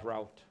don't go that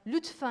route.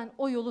 lütfen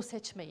o yolu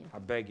seçmeyin.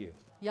 I beg you.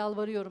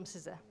 Yalvarıyorum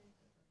size.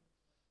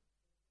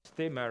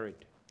 Stay married.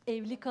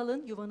 Evli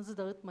kalın, yuvanızı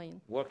dağıtmayın.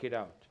 Work it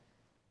out.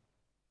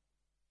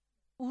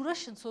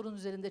 Uğraşın sorun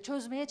üzerinde,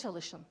 çözmeye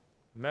çalışın.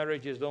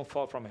 Marriages don't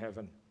fall from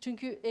heaven.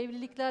 Çünkü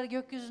evlilikler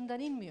gökyüzünden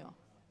inmiyor.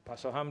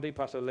 Pastor Hamdi,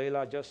 Pastor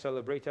Leila just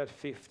celebrated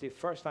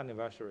 51st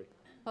anniversary.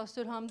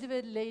 Pastör Hamdi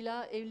ve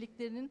Leyla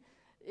evliliklerinin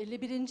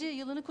 51.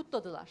 yılını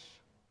kutladılar.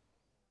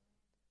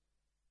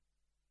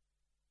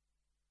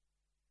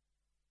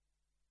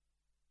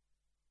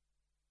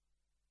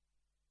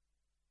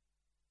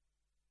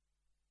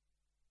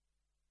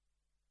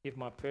 If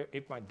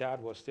my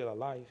dad was still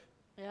alive,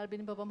 Eğer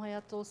benim babam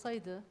hayatta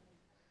olsaydı,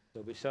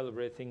 they'll be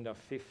celebrating the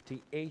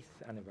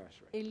 58th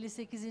anniversary.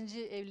 58.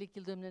 evlilik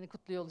yıl dönümlerini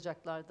kutluyor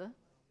olacaklardı.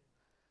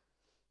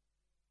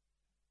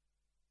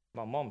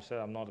 My mom said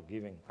I'm not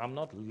giving. I'm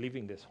not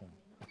leaving this home.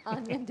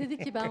 Annem dedi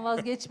ki ben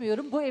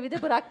vazgeçmiyorum, bu evi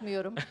de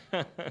bırakmıyorum.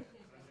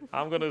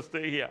 I'm going to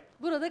stay here.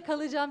 Burada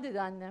kalacağım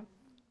dedi annem.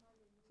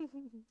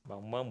 My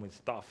mom is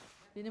tough.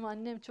 Benim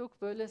annem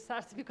çok böyle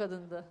sert bir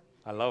kadındı.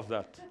 I love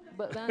that.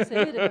 Ben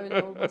severim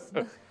öyle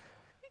olmasını.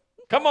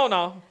 Come on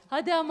now.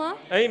 Hadi ama.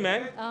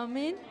 Amen.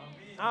 Amin.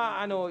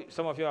 I know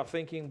some of you are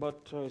thinking,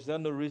 but is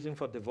there no reason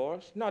for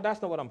divorce? No,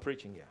 that's not what I'm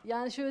preaching here.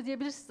 Yani şöyle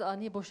diyebilirsiniz,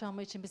 niye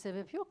boşanma için bir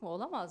sebep yok mu?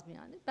 Olamaz mı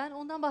yani? Ben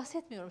ondan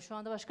bahsetmiyorum. Şu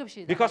anda başka bir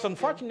şeyden Because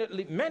bahsediyorum.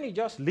 unfortunately, many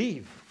just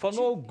leave for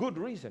no good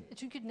reason.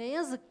 Çünkü ne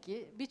yazık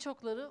ki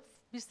birçokları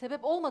bir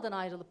sebep olmadan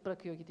ayrılıp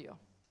bırakıyor gidiyor.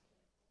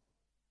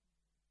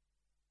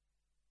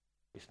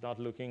 It's not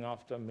looking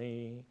after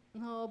me.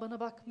 No, bana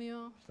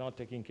bakmıyor. It's not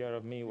taking care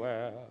of me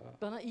well.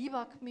 Bana iyi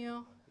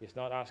bakmıyor. It's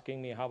not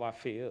asking me how I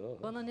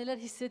feel. Bana neler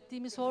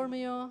hissettiğimi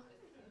sormuyor.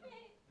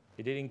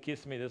 He didn't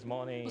kiss me this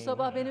morning. Bu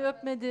sabah beni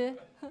öpmedi.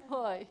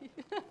 Vay.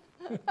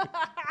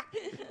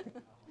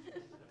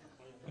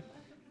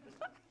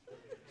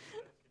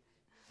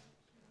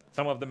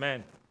 Some of the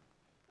men,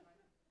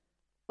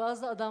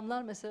 Bazı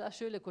adamlar mesela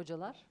şöyle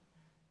kocalar.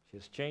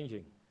 she's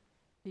changing.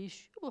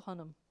 Değişiyor bu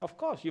hanım. Of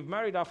course, you've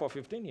married her for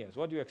 15 years.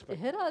 What do you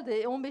expect?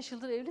 Herhalde 15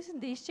 yıldır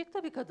evlisin, değişecek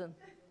tabii kadın.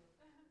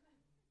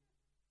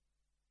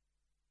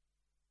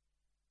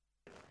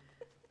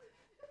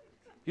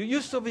 You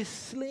used to be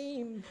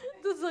slim.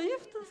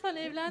 Zayıftın sen,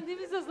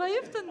 evlendiğimizde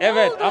zayıftın. Ne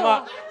Evet oldu?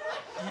 ama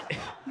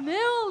Ne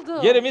oldu?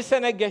 20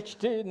 sene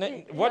geçti.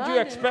 What do you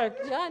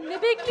expect? Yani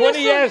ne bekliyorsun?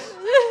 20 years.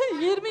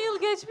 20 yıl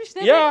geçmiş,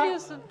 ne Yeah.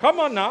 bekliyorsun?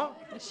 Come on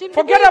now. Şimdi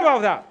Forget değil.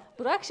 about that.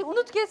 Bırak şimdi,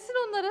 unut geçsin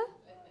onları.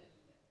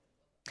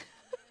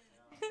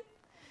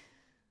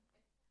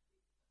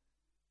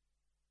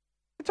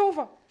 It's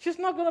over. She's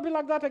not going to be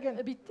like that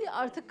again. Bitti,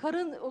 artık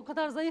karın o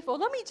kadar zayıf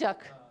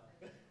olamayacak.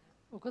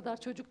 O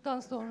kadar çocuktan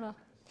sonra.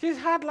 She's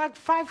had like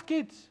 5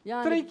 kids, 3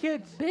 Yani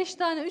kids. 5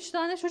 tane, 3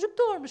 tane çocuk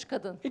doğurmuş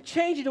kadın. It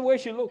changed the way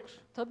she looks.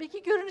 Tabii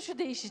ki görünüşü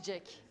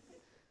değişecek.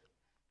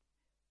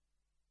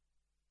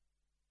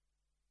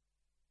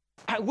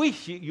 I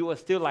wish you were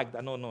still like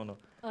that. No, no, no.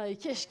 Ay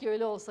keşke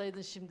öyle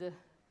olsaydın şimdi.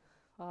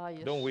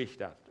 Hayır. Don't wish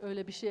that.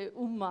 Öyle bir şey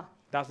umma.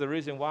 That's the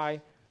reason why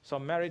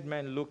some married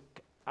men look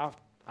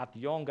at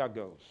younger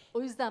girls.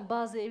 O yüzden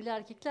bazı evli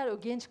erkekler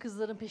o genç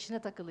kızların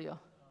peşine takılıyor.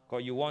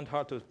 Because you want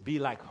her to be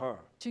like her.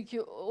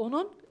 Çünkü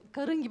onun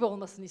karın gibi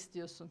olmasını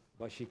istiyorsun.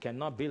 But she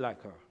cannot be like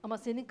her. Ama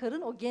senin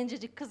karın o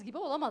gencecik kız gibi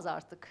olamaz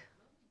artık.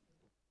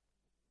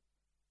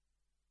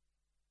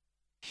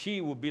 She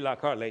will be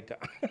like her later.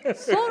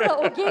 Sonra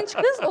o genç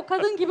kız o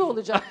kadın gibi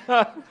olacak.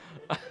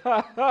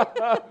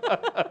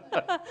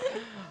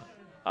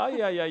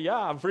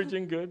 I'm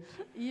preaching good.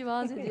 İyi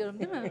vaaz ediyorum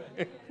değil mi?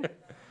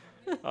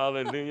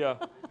 Hallelujah.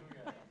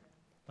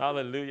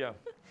 Hallelujah.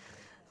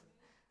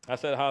 I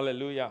said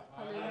hallelujah.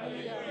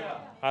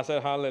 I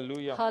said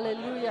hallelujah.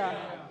 Hallelujah.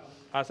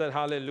 I said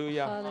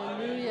hallelujah.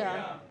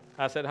 Hallelujah.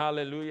 I said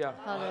hallelujah.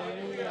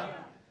 Hallelujah.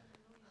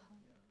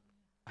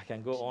 I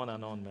can go on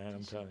and on, man,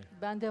 I'm telling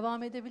you. Ben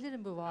devam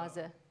edebilirim bu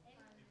vaaze.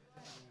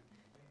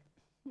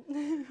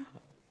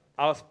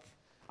 I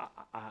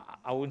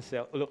wouldn't say,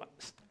 look,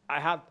 I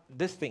had,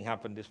 this thing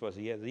happened, this was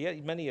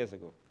many years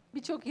ago.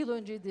 Birçok yıl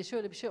önceydi,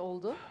 şöyle bir şey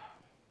oldu.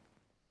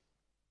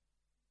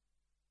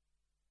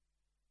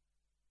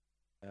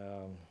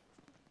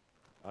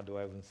 How do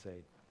I even say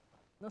it?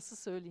 Nasıl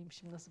söyleyeyim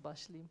şimdi, nasıl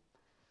başlayayım?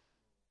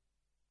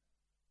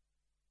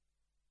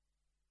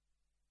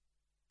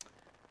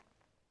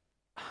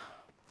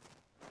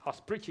 I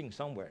was preaching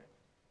somewhere.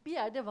 Bir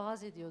yerde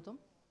vaaz ediyordum.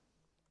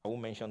 I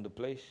won't mention the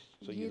place,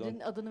 so Yerin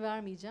adını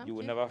vermeyeceğim you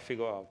will ki never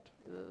figure out.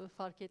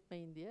 fark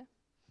etmeyin diye.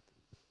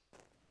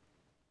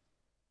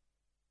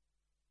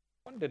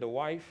 One day the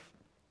wife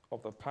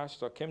of the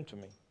pastor came to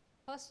me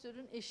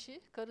Pastörün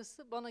eşi,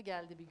 karısı bana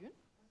geldi bir gün.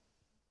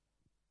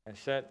 and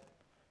said,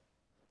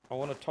 I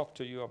want to talk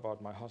to you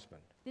about my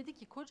husband. Dedi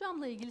ki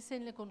kocamla ilgili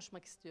seninle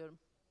konuşmak istiyorum.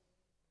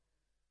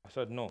 I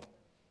said, no.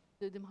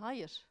 Dedim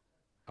hayır.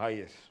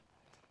 Hayır.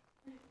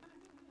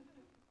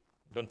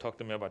 Don't talk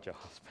to me about your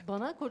husband.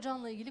 Bana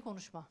kocanla ilgili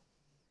konuşma.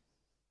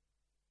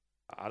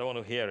 I don't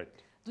want to hear it.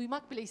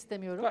 Duymak bile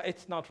istemiyorum. Well,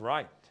 it's not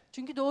right.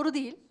 Çünkü doğru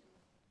değil.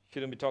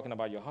 Shouldn't be talking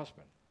about your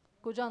husband.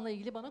 Kocanla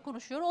ilgili bana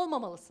konuşuyor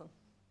olmamalısın.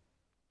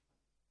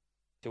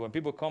 So when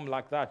people come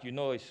like that, you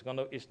know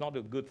it's not a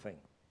good thing.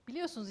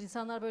 Biliyorsunuz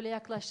insanlar böyle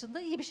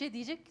yaklaştığında iyi bir şey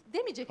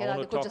demeyecek I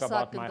herhalde want to talk kocası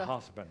about my hakkında.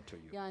 husband to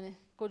you. Yani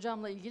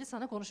kocamla ilgili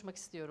sana konuşmak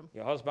istiyorum.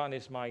 Your husband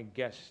is my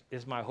guest,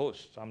 is my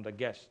host. I'm the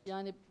guest.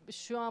 Yani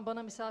şu an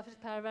bana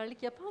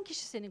misafirperverlik yapan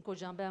kişi senin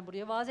kocan. Ben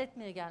buraya vaaz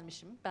etmeye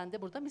gelmişim. Ben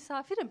de burada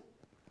misafirim.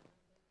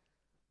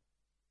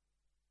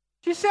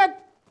 She said,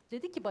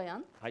 Dedi ki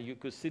bayan, and you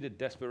could see the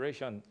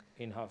desperation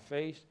in her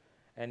face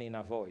and in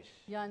her voice.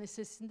 yani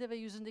sesinde ve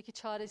yüzündeki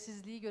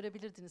çaresizliği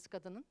görebilirdiniz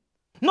kadının.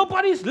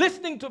 Nobody is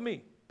listening to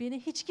me. Beni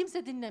hiç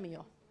kimse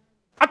dinlemiyor.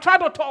 I try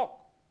to talk.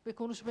 Ve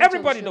konuşmaya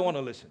Everybody don't çalışıyorum.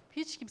 want to listen.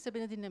 Hiç kimse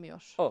beni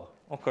dinlemiyor. Oh,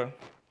 okay.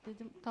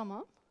 Dedim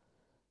tamam.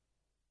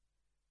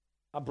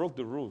 I broke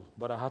the rule,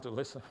 but I had to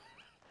listen.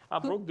 I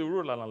broke the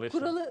rule and I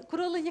listened.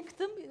 Kuralı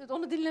yıktım,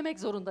 onu dinlemek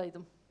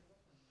zorundaydım.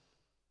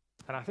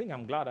 And I think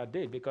I'm glad I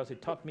did because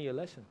it taught me a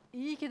lesson.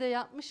 İyi ki de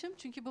yapmışım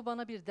çünkü bu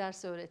bana bir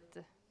ders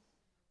öğretti.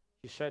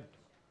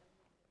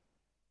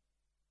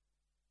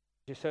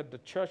 She said the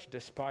church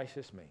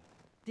despises me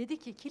Dedi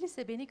ki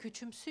kilise beni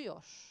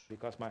küçümsüyor.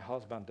 because my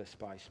husband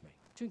despises me.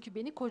 Çünkü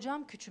beni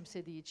kocam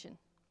küçümsediği için.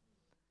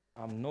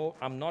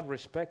 I'm not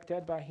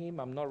respected by him.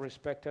 I'm not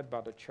respected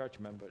by the church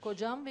members.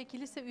 Kocam ve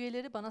kilise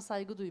üyeleri bana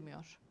saygı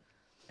duymuyor.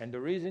 And the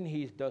reason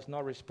he does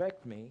not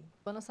respect me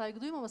Bana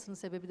saygı duymamasının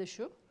sebebi de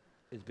şu.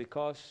 is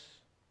because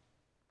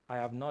I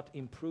have not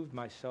improved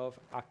myself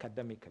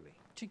academically.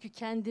 Çünkü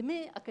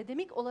kendimi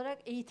akademik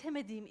olarak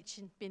eğitemediğim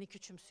için beni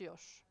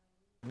küçümsüyor.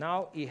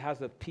 Now he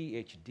has a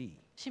PhD,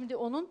 Şimdi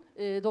onun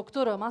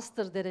doktora,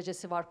 master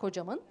derecesi var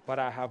kocamın. but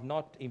I have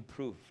not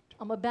improved.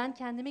 Ama ben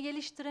kendimi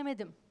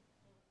geliştiremedim.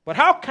 But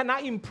how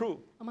can I improve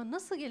Ama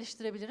nasıl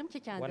geliştirebilirim ki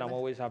when I'm kendimi?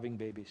 always having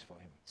babies for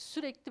him?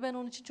 Sürekli ben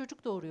onun için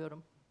çocuk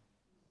doğuruyorum.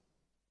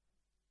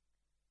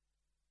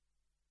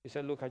 He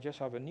said, "Look, I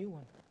just have a new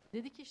one."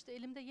 Dedi ki işte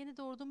elimde yeni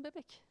doğurduğum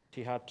bebek.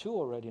 She had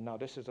two already.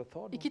 Now this is the third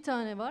one. 2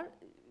 tane var.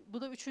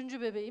 Bu da 3.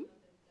 bebeğim.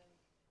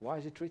 Why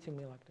is he treating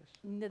me like this?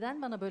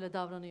 Neden bana böyle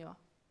davranıyor?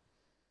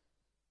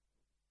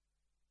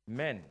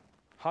 Men,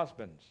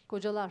 husbands,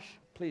 Kocalar,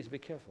 please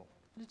be careful.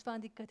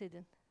 lütfen dikkat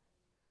edin.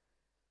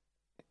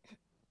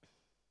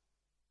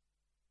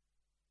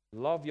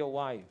 Love your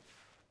wife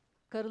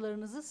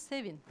Karılarınızı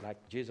sevin. like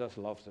Jesus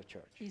loves the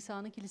church.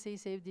 İsa'nın kiliseyi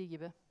sevdiği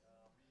gibi.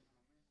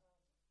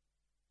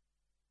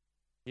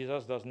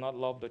 Jesus does not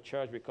love the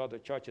church because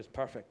the church is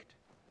perfect.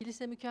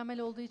 Kilise mükemmel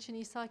olduğu için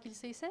İsa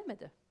kiliseyi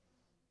sevmedi.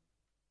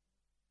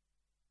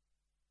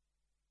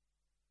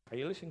 Are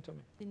you listening to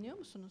me? Dinliyor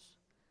musunuz?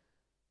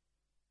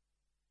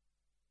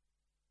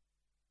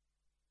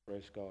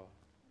 Praise God.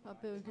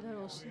 Rabbe övgüler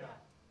olsun.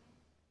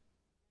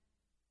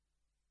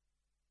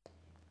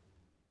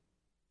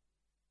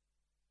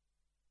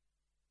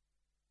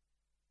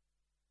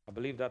 I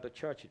believe that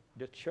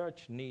the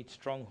church needs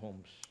strong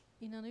homes.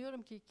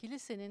 İnanıyorum ki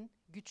kilisenin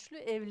güçlü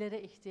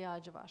evlere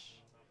ihtiyacı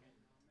var.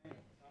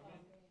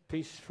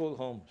 Peaceful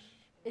homes.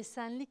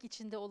 Esenlik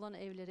içinde olan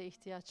evlere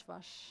ihtiyaç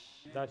var.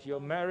 That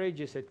your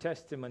marriage is a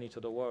testimony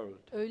to the world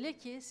Öyle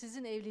ki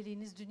sizin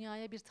evliliğiniz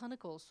dünyaya bir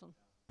tanık olsun.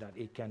 that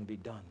it can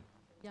be done.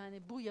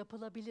 Yani bu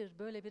yapılabilir,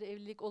 böyle bir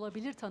evlilik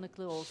olabilir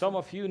tanıklığı olsun. Some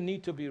of you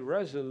need to be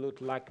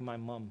resolute like my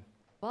mom.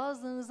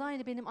 Bazılarınız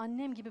aynı benim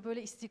annem gibi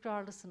böyle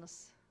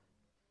istikrarlısınız.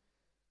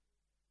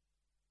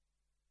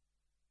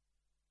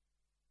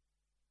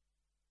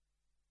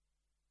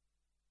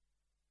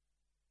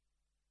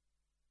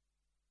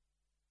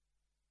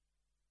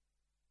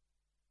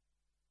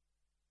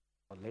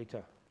 But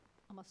later,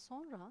 Ama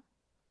sonra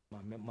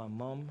my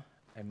mom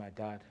and my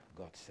dad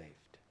got saved.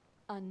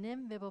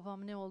 annem ve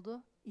babam ne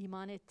oldu?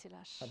 İman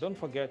ettiler. Now don't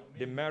forget,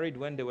 they married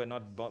when they were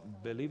not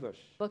believers,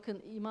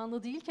 Bakın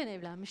imanlı değilken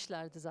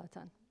evlenmişlerdi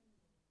zaten.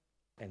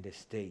 and they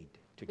stayed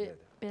Ve together.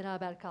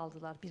 beraber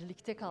kaldılar,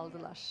 birlikte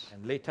kaldılar.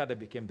 And later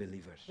they became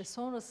believers. Ve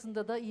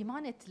sonrasında da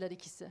iman ettiler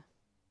ikisi.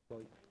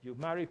 So you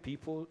marry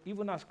people,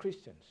 even as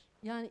Christians.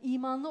 Yani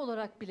imanlı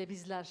olarak bile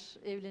bizler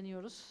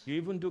evleniyoruz. You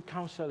even do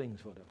counseling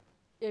for them.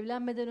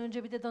 Evlenmeden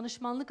önce bir de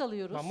danışmanlık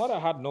alıyoruz. My mother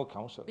had no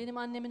counseling. Benim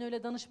annemin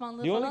öyle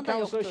danışmanlığı The only falan da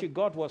counsel she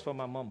yoktu. got was from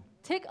my mom.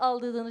 Tek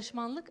aldığı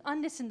danışmanlık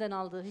annesinden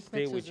aldığı Stay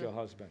hikmet with sözü. your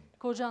husband.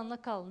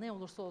 Kocanla kal ne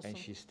olursa olsun. And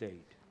she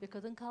stayed. Ve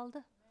kadın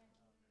kaldı.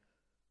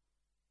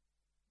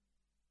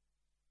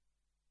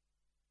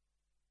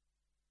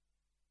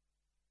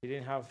 She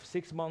didn't have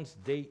 6 months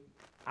date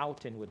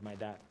outing with my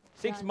dad.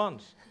 6 Yani-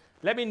 months.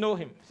 Let me know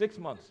him. 6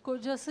 months. They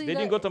Kocasıyla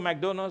didn't go to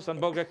McDonald's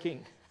and Burger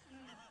King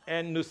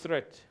and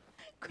Nusret.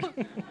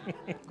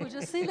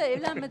 kocasıyla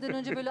evlenmeden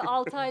önce böyle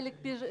 6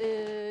 aylık bir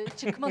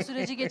çıkma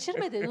süreci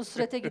geçirmedi.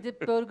 Nusret'e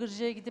gidip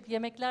burgerciye gidip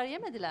yemekler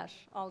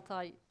yemediler 6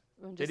 ay They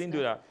didn't do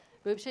öncesinde. that.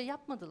 Böyle bir şey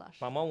yapmadılar.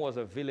 My mom was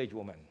a village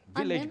woman.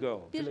 Village Annem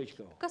girl. bir Village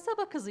girl.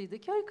 kasaba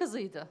kızıydı, köy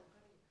kızıydı.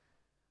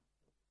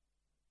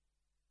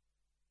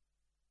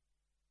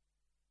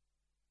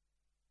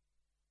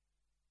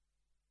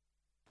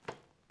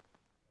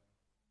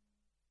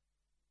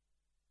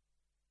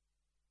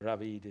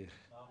 Rabbi iyidir.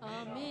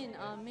 Amin,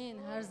 amin.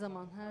 Her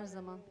zaman, her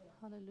zaman.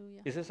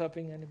 Haleluya. Is this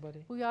helping anybody?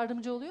 Bu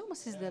yardımcı oluyor mu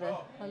sizlere?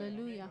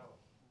 Haleluya.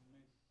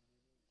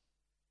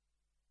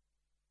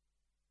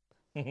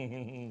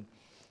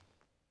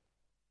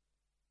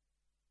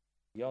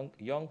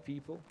 Young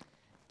people,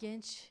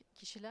 Genç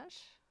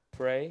kişiler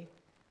pray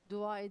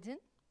dua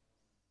edin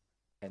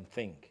and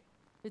think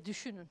ve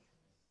düşünün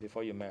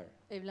before you marry.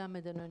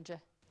 evlenmeden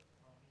önce.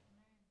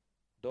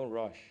 Don't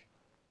rush.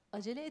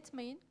 Acele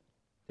etmeyin.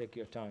 Take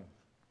your time.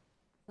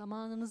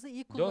 Zamanınızı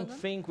iyi Don't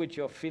kullanın. think with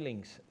your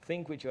feelings.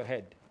 Think with your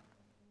head.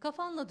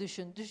 Kafanla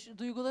düşün,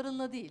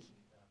 duygularınla değil.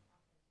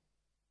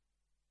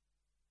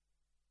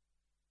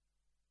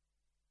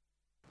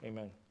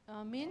 Amen.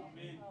 Amin.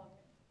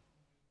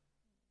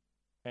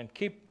 And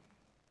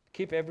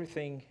keep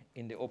everything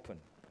in the open.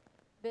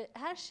 Ve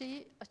her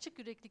şeyi açık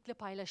yüreklikle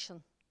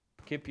paylaşın.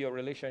 Keep your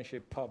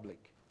relationship public.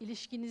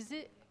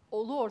 İlişkinizi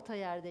olu orta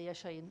yerde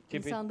yaşayın.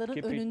 Keep İnsanların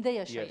keep önünde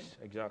yaşayın. Yes,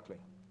 exactly.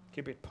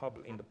 Keep it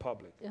in the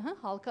public.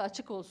 Halka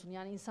açık olsun.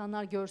 Yani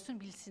insanlar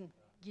görsün, bilsin.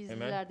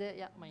 Gizlilerde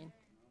yapmayın.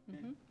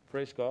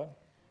 Praise God.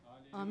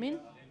 Amin.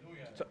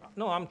 So,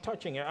 no, I'm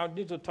touching it. I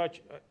need to touch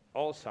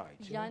all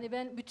sides. Yani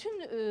ben bütün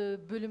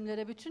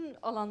bölümlere, bütün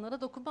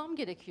alanlara dokunmam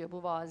gerekiyor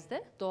bu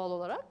vaazde doğal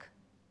olarak.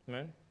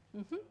 Amen.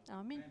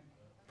 Amin.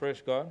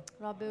 Praise God.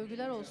 Rabbe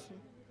övgüler olsun.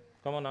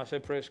 Come on, I say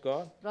praise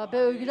God. Rabbe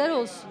övgüler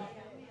olsun.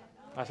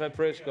 I say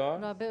praise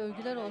God. Rabbe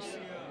övgüler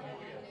olsun.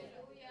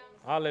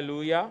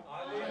 Hallelujah.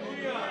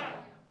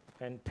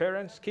 And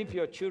parents, keep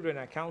your children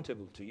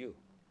accountable to you.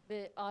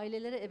 Ve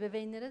ailelere,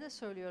 ebeveynlere de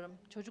söylüyorum.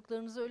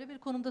 Çocuklarınızı öyle bir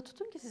konumda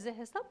tutun ki size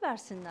hesap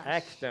versinler.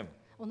 Ask them,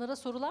 Onlara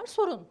sorular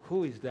sorun.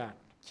 who is that?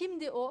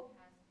 Kimdi o?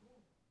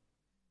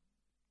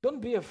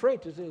 Don't be afraid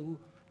to say,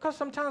 because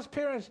sometimes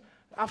parents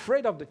are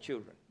afraid of the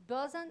children.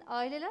 Bazen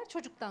aileler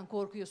çocuktan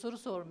korkuyor, soru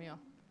sormuyor.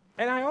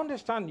 And I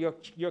understand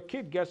your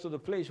kid gets to the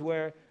place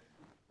where,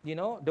 you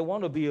know, they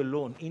want to be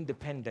alone,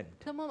 independent.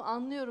 Tamam,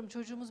 anlıyorum.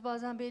 Çocuğumuz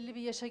bazen belli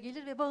bir yaşa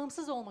gelir ve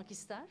bağımsız olmak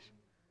ister.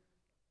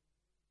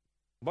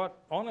 But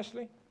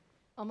honestly,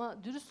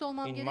 Ama dürüst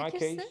olmam In my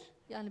gerekirse, case,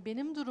 yani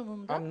benim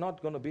durumumda I'm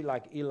not going to be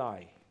like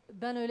Eli.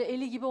 ben öyle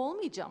Eli gibi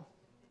olmayacağım.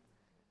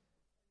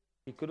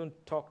 He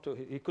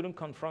couldn't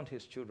confront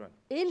his children.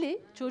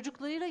 Eli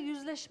çocuklarıyla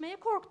yüzleşmeye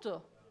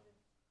korktu.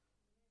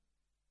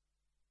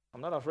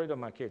 I'm not afraid of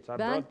my kids.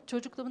 Ben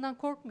çocuklarımdan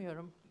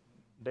korkmuyorum.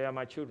 They are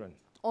my children.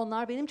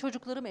 Onlar benim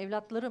çocuklarım,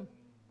 evlatlarım.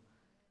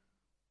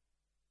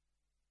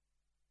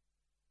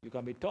 You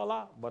can be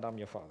taller, but I'm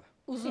your father.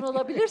 Uzun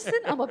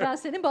olabilirsin ama ben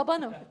senin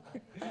babanım.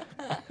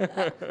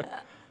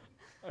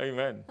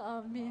 Amen.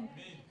 Amin.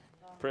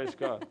 Praise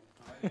God.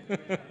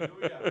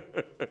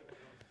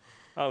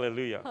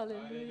 Hallelujah.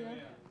 Hallelujah.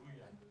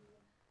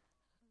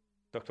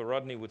 Dr.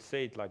 Rodney would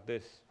say it like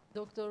this.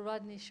 Doktor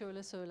Rodney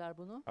şöyle söyler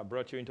bunu. I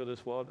brought you into this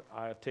world,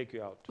 I'll take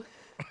you out.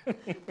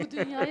 Bu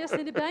dünyaya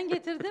seni ben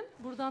getirdim,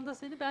 buradan da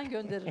seni ben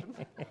gönderirim.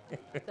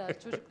 Der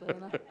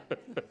çocuklarına.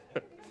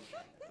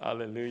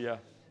 Hallelujah.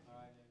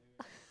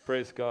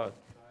 Praise God.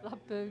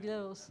 Rabbe övgüler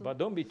olsun. But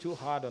don't be too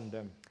hard on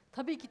them.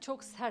 Tabii ki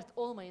çok sert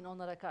olmayın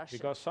onlara karşı.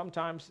 Because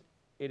sometimes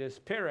it is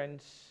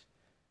parents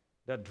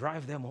that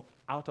drive them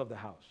out of the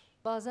house.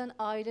 Bazen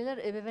aileler,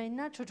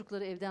 ebeveynler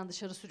çocukları evden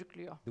dışarı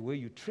sürüklüyor. The way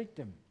you treat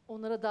them.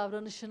 Onlara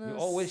davranışınız,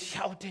 You're always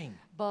shouting.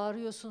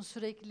 bağırıyorsun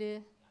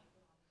sürekli.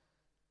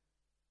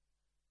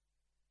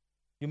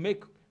 You make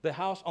the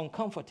house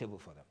uncomfortable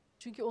for them.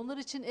 Çünkü onlar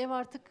için ev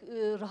artık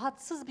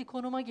rahatsız bir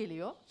konuma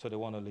geliyor. So they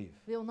want to leave.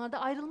 Ve onlar da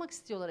ayrılmak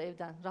istiyorlar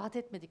evden, rahat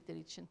etmedikleri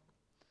için.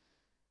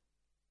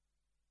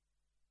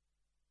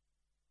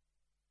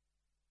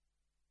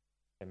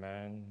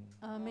 Amen.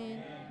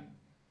 Amin.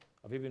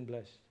 Have you been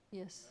blessed?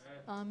 Yes.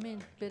 Amin.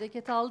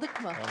 Bereket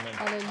aldık mı? Amen.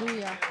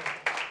 Haleluya.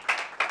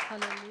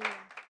 Haleluya.